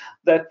example,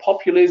 that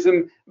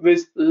populism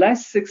was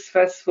less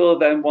successful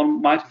than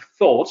one might have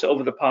thought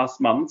over the past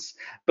months.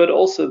 But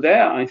also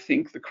there, I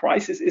think the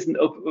crisis isn't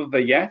over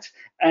yet.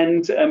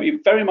 And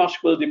it very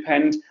much will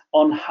depend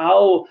on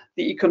how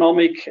the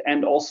economic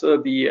and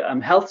also the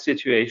health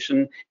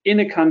situation in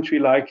a country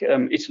like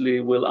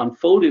Italy will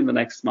unfold in the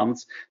next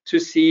months, to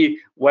see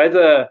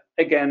whether,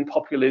 again,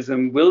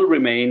 populism will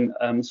remain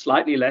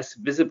slightly less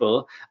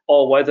visible,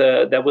 or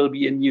whether there will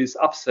be a news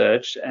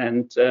upsurge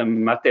and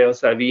Matteo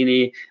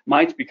Salvini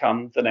might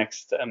become the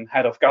next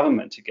head of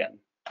government again.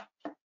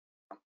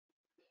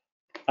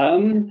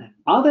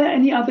 Are there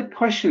any other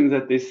questions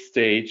at this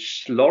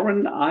stage?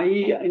 Lauren,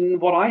 in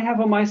what I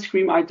have on my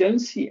screen, I don't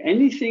see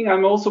anything.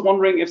 I'm also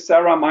wondering if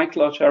Sarah,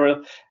 Michael, or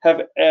Cheryl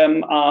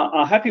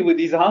are happy with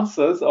these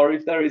answers, or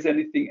if there is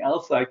anything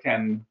else I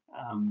can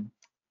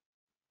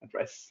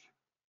address.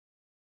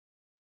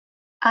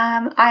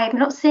 I'm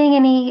not seeing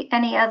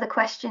any other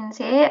questions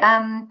here.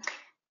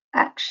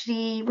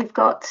 Actually, we've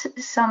got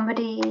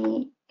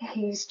somebody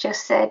who's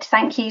just said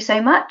thank you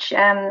so much.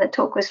 The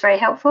talk was very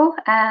helpful,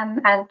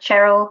 and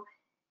Cheryl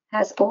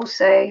has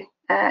also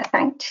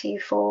thanked you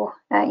for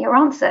your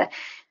answer.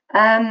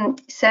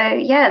 So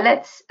yeah,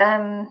 let's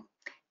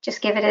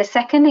just give it a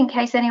second in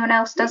case anyone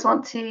else does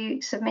want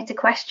to submit a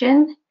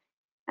question.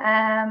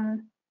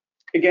 Again,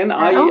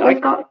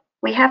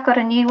 we have got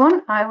a new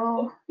one. I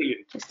will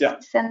just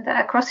send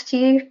that across to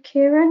you,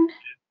 Kiran.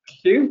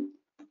 Thank you.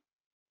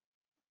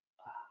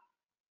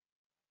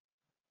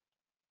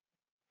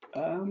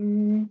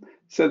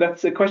 So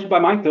that's a question by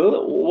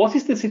Michael. What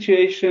is the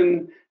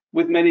situation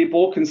with many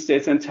Balkan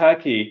states and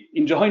Turkey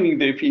in joining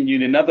the European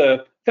Union?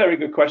 Another very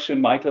good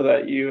question, Michael,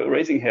 that you're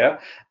raising here.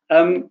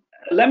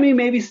 Let me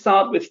maybe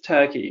start with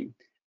Turkey.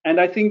 And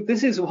I think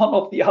this is one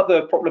of the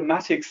other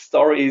problematic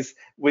stories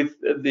with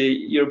the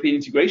European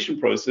integration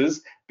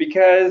process,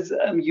 because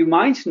you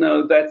might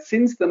know that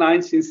since the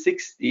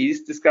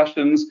 1960s,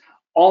 discussions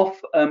of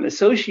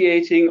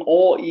associating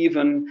or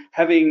even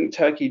having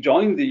Turkey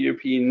join the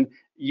European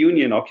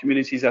Union or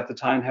communities at the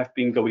time have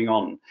been going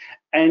on.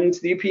 And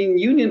the European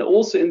Union,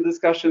 also in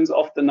discussions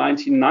of the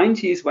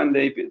 1990s, when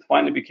they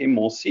finally became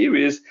more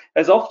serious,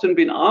 has often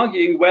been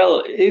arguing,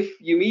 well, if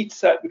you meet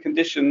certain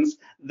conditions,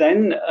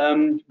 then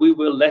we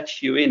will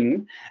let you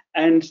in.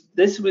 And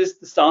this was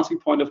the starting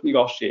point of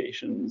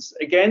negotiations.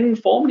 Again,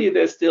 formally,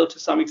 they're still to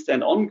some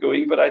extent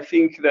ongoing, but I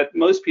think that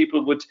most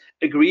people would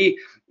agree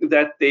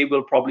that they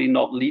will probably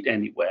not lead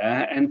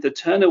anywhere. And the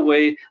turn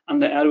away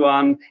under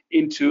Erdogan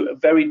into a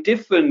very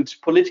different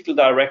political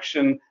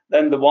direction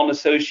than the one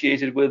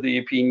associated with the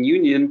European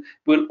Union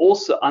will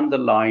also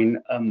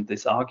underline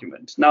this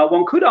argument. Now,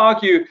 one could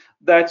argue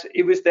that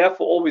it was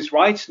therefore always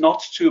right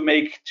not to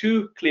make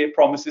too clear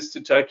promises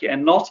to Turkey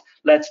and not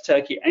let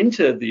Turkey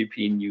enter the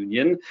European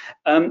Union.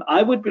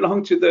 I would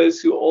belong to those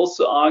who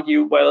also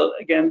argue, well,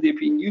 again, the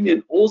European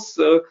Union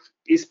also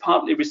is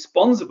partly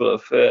responsible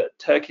for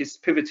Turkey's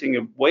pivoting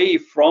away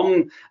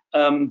from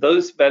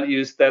those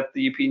values that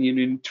the European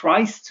Union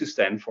tries to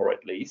stand for,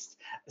 at least.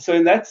 So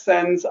in that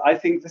sense, I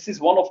think this is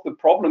one of the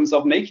problems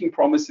of making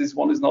promises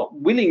one is not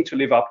willing to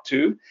live up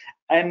to,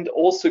 and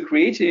also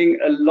creating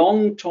a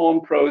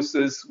long-term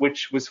process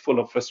which was full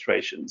of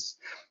frustrations.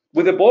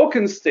 With the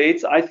Balkan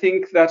states, I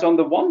think that on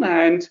the one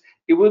hand,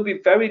 it will be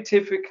very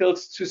difficult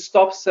to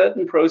stop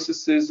certain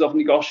processes of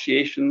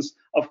negotiations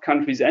of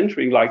countries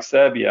entering, like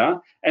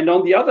Serbia. And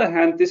on the other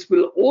hand, this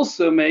will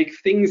also make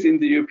things in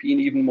the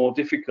European even more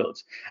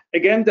difficult.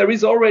 Again, there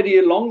is already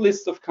a long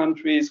list of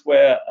countries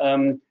where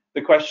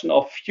the question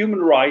of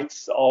human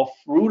rights, of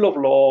rule of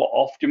law,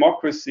 of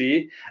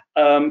democracy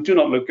do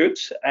not look good.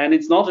 And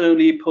it's not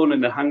only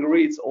Poland and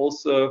Hungary, it's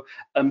also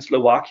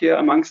Slovakia,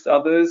 amongst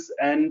others.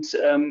 And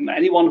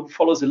anyone who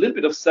follows a little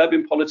bit of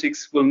Serbian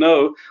politics will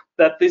know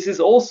that this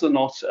is also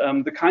not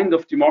the kind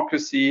of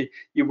democracy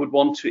you would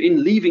want to,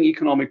 in leaving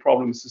economic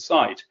problems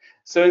aside.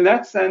 So in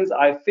that sense,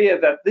 I fear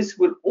that this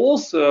will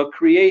also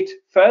create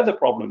further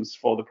problems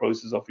for the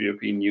process of the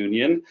European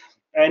Union,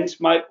 and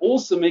might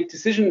also make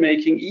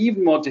decision-making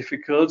even more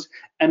difficult,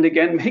 and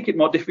again, make it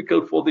more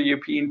difficult for the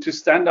European to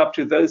stand up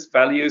to those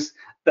values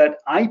that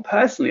I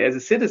personally, as a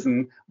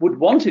citizen, would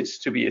want it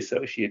to be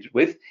associated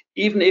with,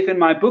 even if in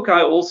my book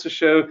I also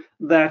show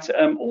that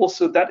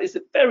also that is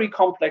a very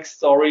complex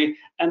story,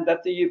 and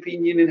that the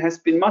European Union has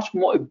been much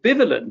more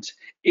ambivalent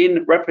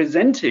in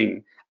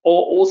representing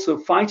or also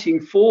fighting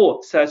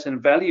for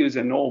certain values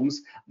and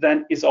norms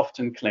than is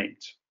often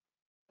claimed.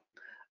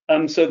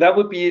 So that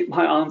would be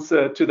my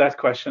answer to that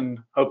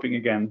question, hoping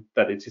again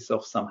that it is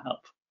of some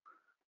help.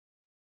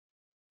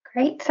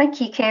 Great,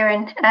 thank you,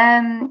 Kiran.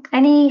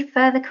 Any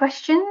further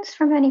questions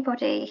from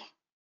anybody?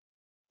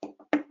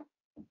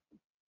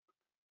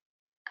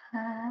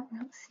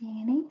 not seeing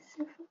any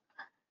so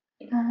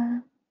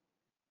far.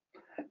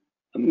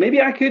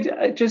 Maybe I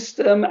could just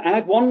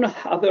add one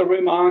other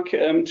remark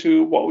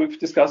to what we've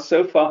discussed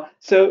so far.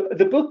 So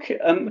the book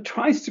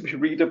tries to be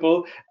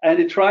readable, and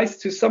it tries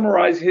to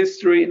summarize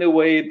history in a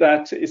way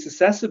that is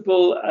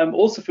accessible,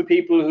 also for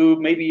people who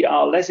maybe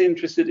are less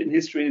interested in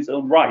history in its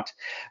own right.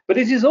 But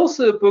it is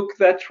also a book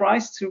that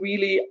tries to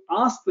really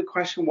ask the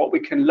question what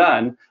we can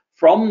learn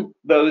from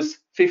those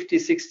 50,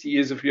 60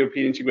 years of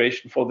European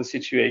integration for the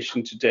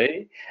situation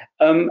today.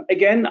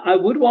 Again, I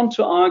would want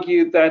to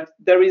argue that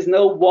there is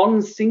no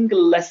one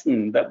single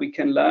lesson that we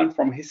can learn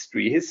from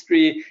history.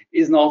 History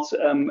is not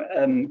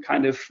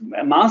kind of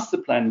a master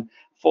plan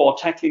for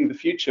tackling the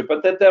future,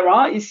 but that there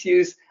are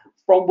issues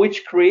from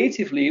which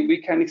creatively we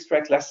can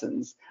extract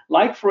lessons.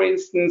 Like, for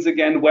instance,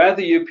 again, where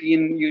the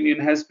European Union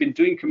has been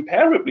doing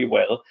comparably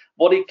well,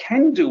 what it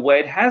can do, where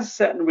it has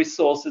certain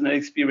resources and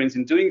experience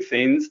in doing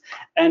things,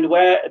 and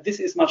where this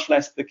is much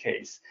less the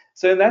case.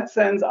 So in that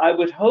sense, I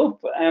would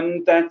hope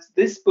that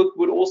this book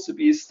would also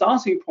be a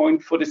starting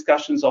point for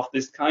discussions of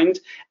this kind.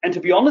 And to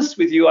be honest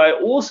with you, I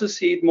also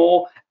see it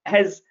more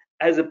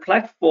as a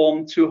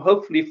platform to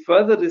hopefully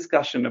further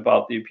discussion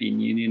about the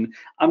European Union.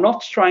 I'm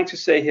not trying to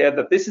say here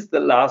that this is the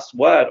last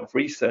word of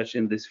research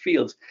in this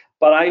field,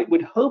 but I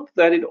would hope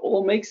that it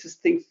all makes us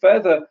think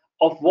further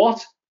of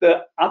what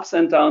the ups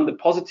and downs, the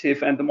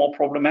positive and the more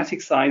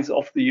problematic sides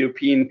of the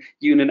European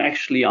Union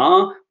actually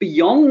are,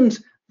 beyond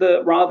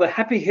the rather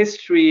happy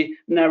history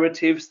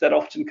narratives that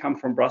often come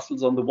from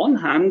Brussels on the one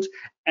hand,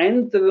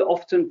 and the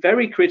often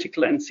very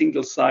critical and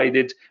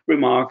single-sided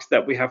remarks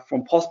that we have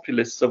from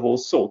populists of all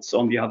sorts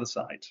on the other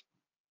side.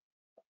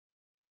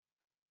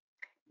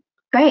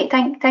 Great,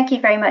 thank you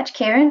very much,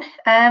 Kiran.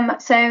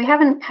 So we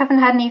haven't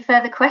had any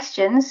further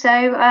questions, so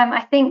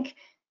I think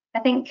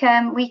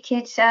we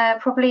could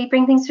probably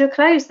bring things to a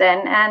close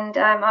then, and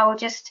I will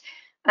just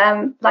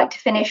like to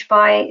finish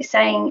by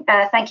saying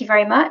thank you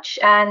very much,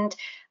 and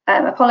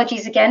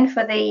apologies again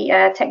for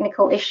the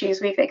technical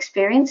issues we've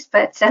experienced,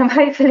 but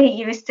hopefully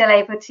you were still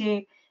able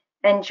to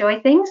enjoy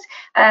things.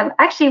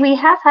 Actually, we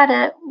have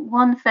had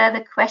one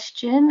further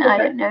question. Okay. I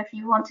don't know if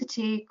you wanted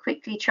to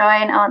quickly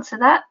try and answer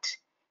that,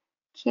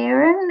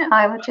 Kiran.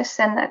 I will just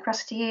send that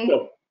across to you.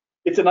 So,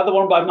 it's another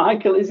one by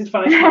Michael. Is it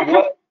financially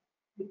worth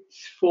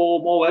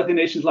for more wealthy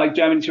nations like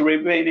Germany to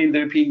remain in the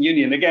European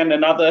Union? Again,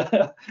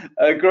 another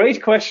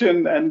great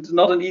question, and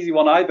not an easy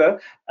one either.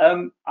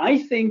 I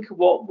think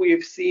what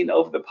we've seen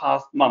over the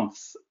past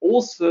months,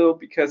 also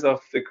because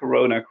of the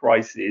corona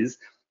crisis,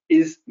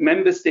 is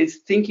member states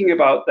thinking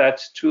about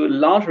that to a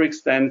larger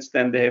extent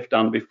than they have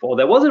done before.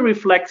 There was a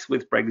reflex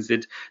with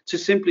Brexit to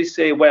simply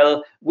say,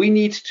 well, we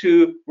need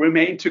to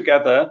remain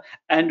together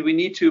and we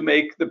need to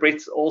make the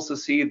Brits also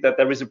see that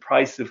there is a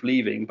price of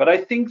leaving. But I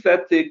think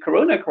that the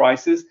corona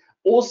crisis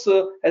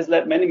also has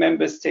led many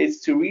member states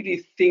to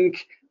really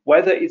think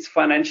whether it's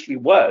financially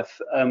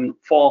worth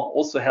for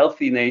also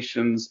healthy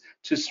nations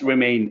to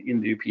remain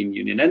in the European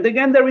Union. And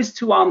again, there is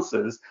two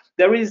answers.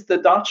 There is the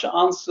Dutch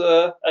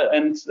answer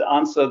and the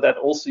answer that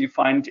also you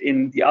find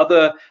in the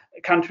other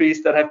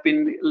countries that have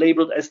been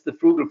labeled as the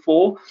frugal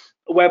four,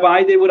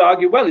 whereby they would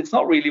argue, well, it's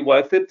not really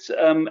worth it,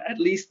 at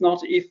least not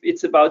if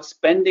it's about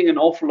spending an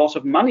awful lot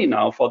of money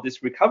now for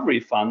this recovery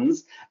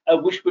funds,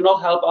 which will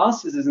not help our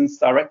citizens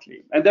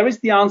directly. And there is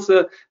the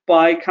answer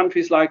by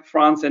countries like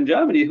France and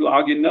Germany who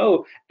argue,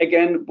 no,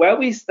 again, where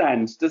we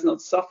stand does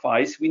not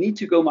suffice. We need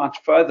to go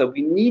much further.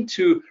 We need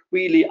to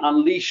really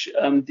unleash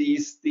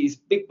these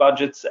big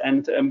budgets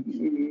and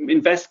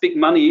invest big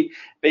money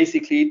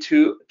basically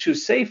to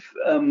save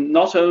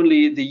not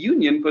only the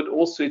Union, but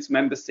also its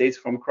member states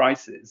from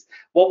crisis.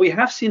 What we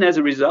have seen as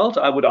a result,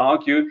 I would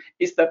argue,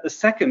 is that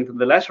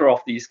the latter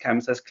of these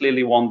camps has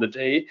clearly won the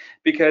day,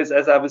 because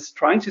as I was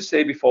trying to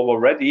say before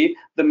already,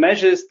 the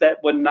measures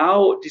that were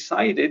now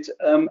decided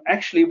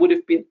actually would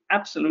have been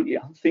absolutely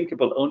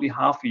unthinkable only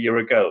half a year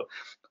ago.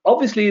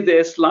 Obviously,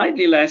 they're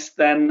slightly less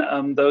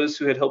than those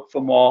who had hoped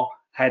for more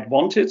had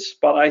wanted,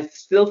 but I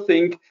still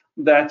think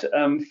that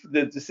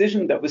the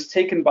decision that was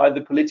taken by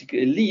the political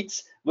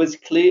elites was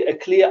a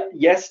clear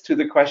yes to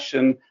the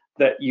question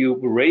that you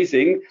were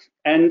raising.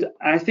 And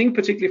I think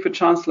particularly for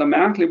Chancellor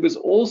Merkel, it was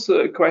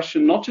also a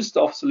question not just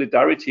of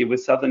solidarity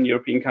with Southern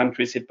European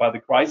countries hit by the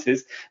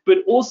crisis, but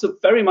also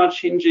very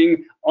much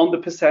hinging on the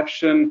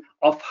perception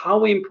of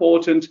how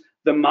important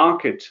the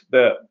market,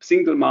 the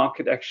single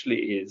market actually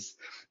is.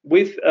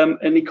 With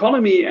an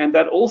economy, and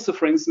that also,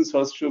 for instance,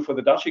 was true for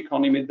the Dutch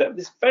economy, that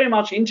is very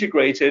much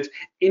integrated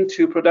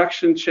into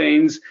production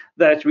chains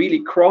that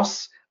really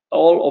cross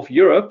all of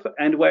Europe,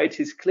 and where it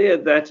is clear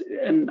that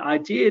an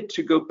idea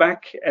to go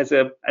back as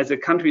a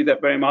country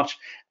that very much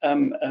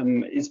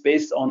is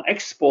based on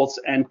exports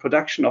and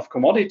production of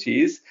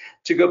commodities,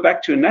 to go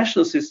back to a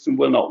national system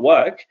will not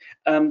work,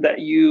 that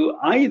you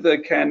either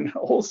can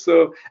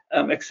also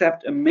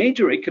accept a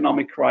major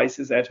economic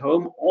crisis at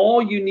home,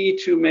 or you need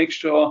to make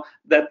sure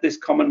that this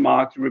common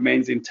market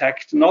remains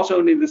intact, not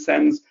only in the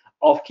sense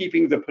of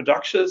keeping the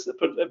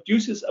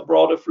producers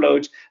abroad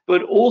afloat,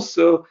 but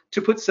also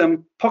to put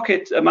some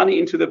pocket money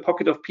into the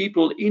pocket of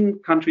people in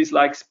countries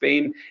like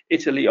Spain,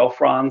 Italy, or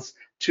France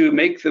to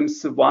make them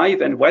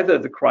survive and weather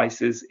the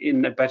crisis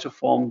in a better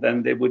form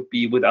than they would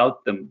be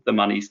without them, the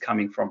monies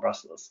coming from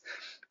Brussels.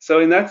 So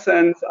in that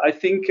sense, I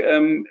think,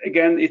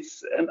 again,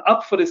 it's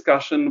up for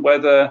discussion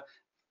whether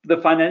the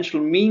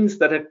financial means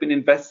that have been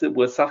invested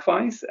will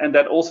suffice. And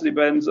that also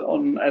depends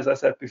on, as I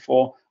said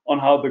before, on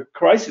how the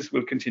crisis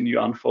will continue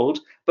to unfold.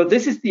 But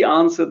this is the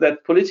answer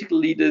that political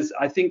leaders,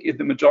 I think, in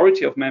the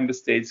majority of member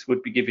states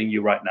would be giving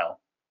you right now.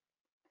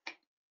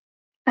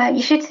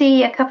 You should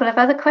see a couple of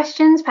other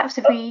questions. Perhaps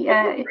if we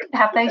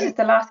have those as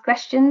the last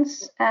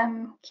questions,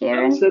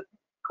 Kiran. So,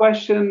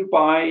 question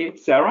by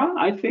Sarah,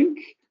 I think.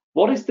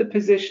 What is the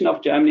position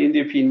of Germany in the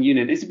European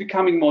Union? Is it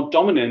becoming more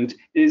dominant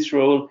in its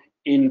role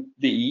in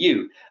the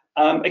EU?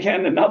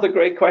 Again, another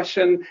great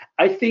question.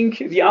 I think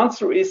the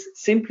answer is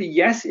simply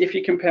yes, if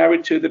you compare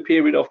it to the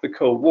period of the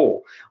Cold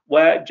War,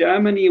 where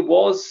Germany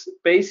was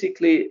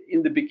basically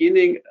in the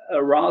beginning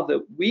a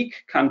rather weak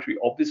country,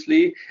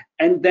 obviously,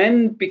 and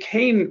then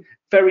became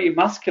very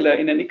muscular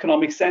in an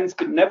economic sense,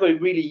 but never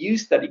really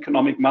used that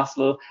economic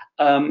muscle,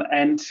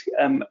 and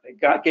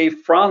gave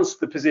France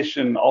the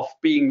position of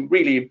being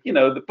really,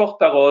 the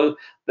porte-parole,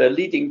 the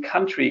leading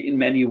country in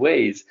many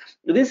ways.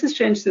 This has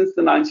changed since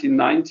the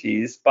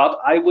 1990s, but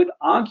I would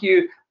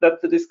argue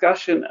that the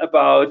discussion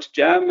about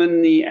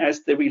Germany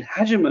as the real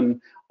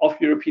hegemon of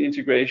European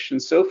integration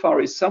so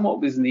far is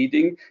somewhat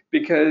misleading,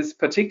 because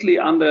particularly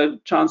under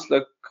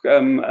Chancellor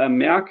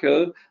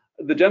Merkel,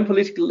 the German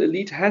political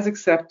elite has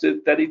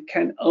accepted that it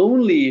can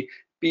only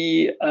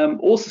be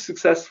also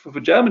successful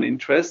for German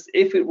interests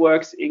if it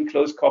works in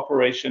close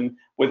cooperation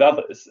with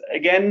others.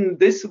 Again,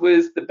 this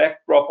was the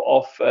backdrop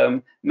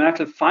of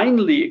Merkel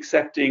finally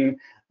accepting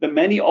the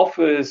many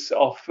offers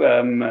of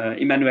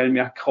Emmanuel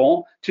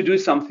Macron to do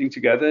something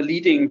together,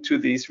 leading to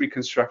these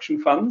reconstruction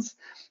funds.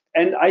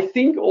 And I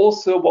think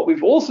also what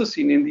we've also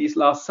seen in these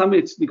last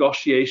summit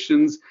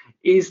negotiations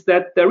is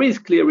that there is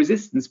clear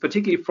resistance,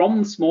 particularly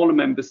from smaller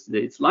member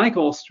states like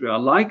Austria,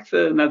 like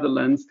the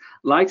Netherlands,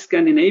 like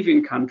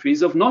Scandinavian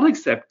countries, of not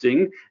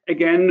accepting,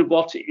 again,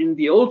 what in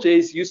the old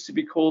days used to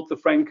be called the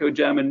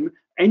Franco-German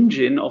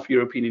engine of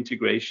European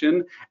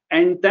integration.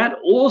 And that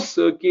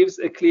also gives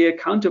a clear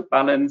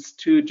counterbalance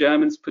to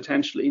Germany's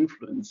potential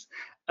influence.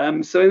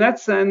 So in that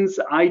sense,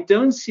 I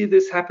don't see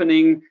this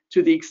happening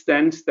to the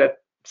extent that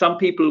some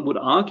people would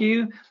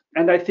argue.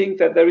 And I think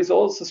that there is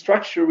also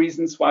structural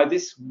reasons why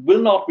this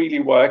will not really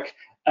work,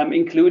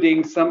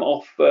 including some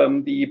of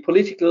the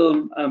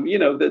political,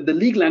 the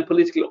legal and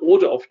political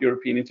order of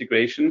European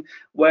integration,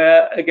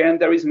 where, again,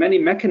 there is many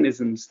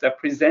mechanisms that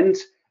prevent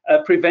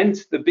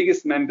the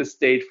biggest member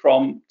state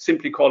from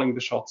simply calling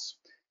the shots.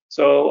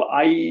 So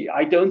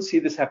I don't see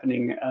this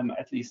happening,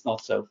 at least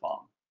not so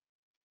far.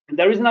 And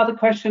there is another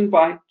question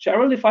by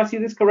Cheryl, if I see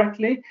this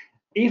correctly.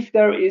 If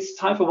there is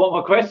time for one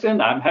more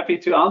question, I'm happy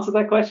to answer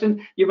that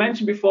question. You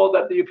mentioned before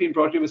that the European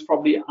project was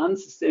probably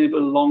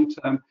unsustainable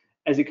long-term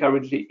as it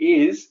currently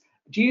is.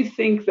 Do you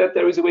think that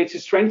there is a way to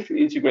strengthen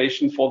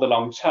integration for the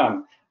long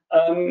term?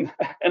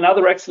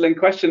 Another excellent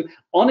question.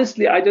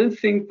 Honestly, I don't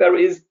think there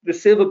is the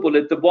silver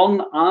bullet, the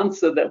one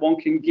answer that one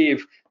can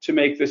give to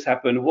make this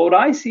happen. What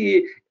I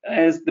see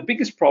as the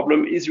biggest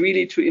problem is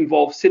really to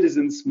involve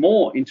citizens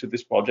more into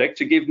this project,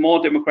 to give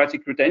more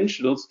democratic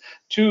credentials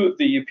to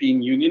the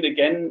European Union.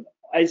 Again,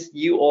 as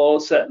you all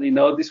certainly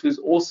know, this was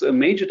also a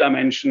major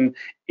dimension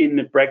in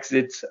the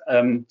Brexit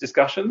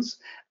discussions.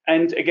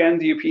 And again,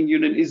 the European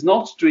Union is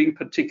not doing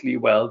particularly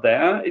well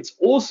there. It's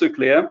also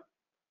clear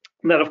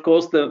that, of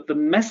course, the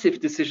massive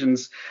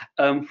decisions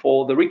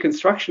for the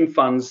reconstruction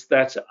funds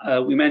that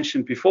we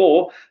mentioned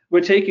before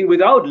were taken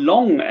without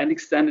long and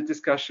extended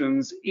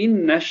discussions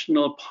in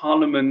national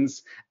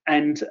parliaments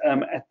and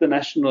at the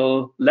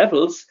national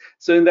levels.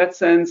 So in that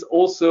sense,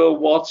 also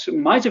what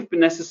might have been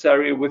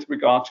necessary with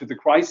regard to the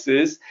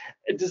crisis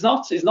is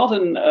not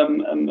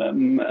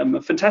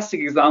a fantastic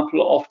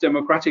example of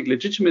democratic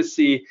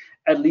legitimacy,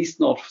 at least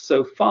not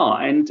so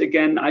far. And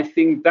again, I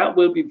think that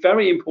will be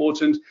very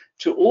important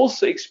to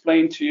also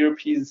explain to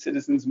European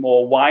citizens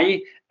more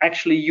why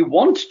actually you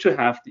want to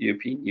have the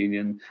European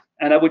Union.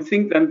 And I would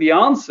think then the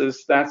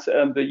answers that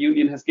the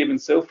Union has given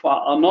so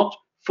far are not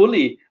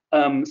fully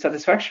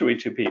satisfactory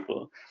to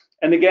people.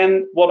 And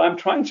again, what I'm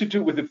trying to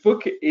do with the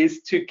book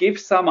is to give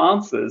some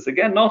answers.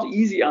 Again, not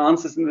easy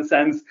answers in the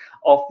sense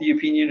of the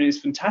European Union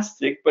is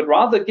fantastic, but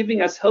rather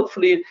giving us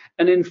hopefully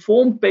an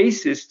informed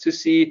basis to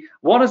see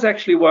what has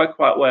actually worked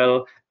quite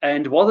well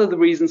and what are the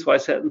reasons why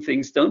certain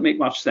things don't make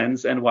much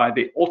sense and why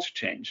they ought to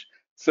change.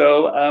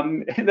 So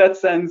in that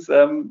sense,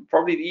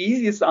 probably the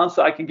easiest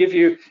answer I can give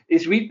you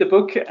is read the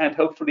book, and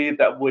hopefully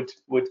that would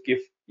give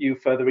you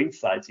further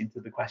insights into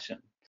the question.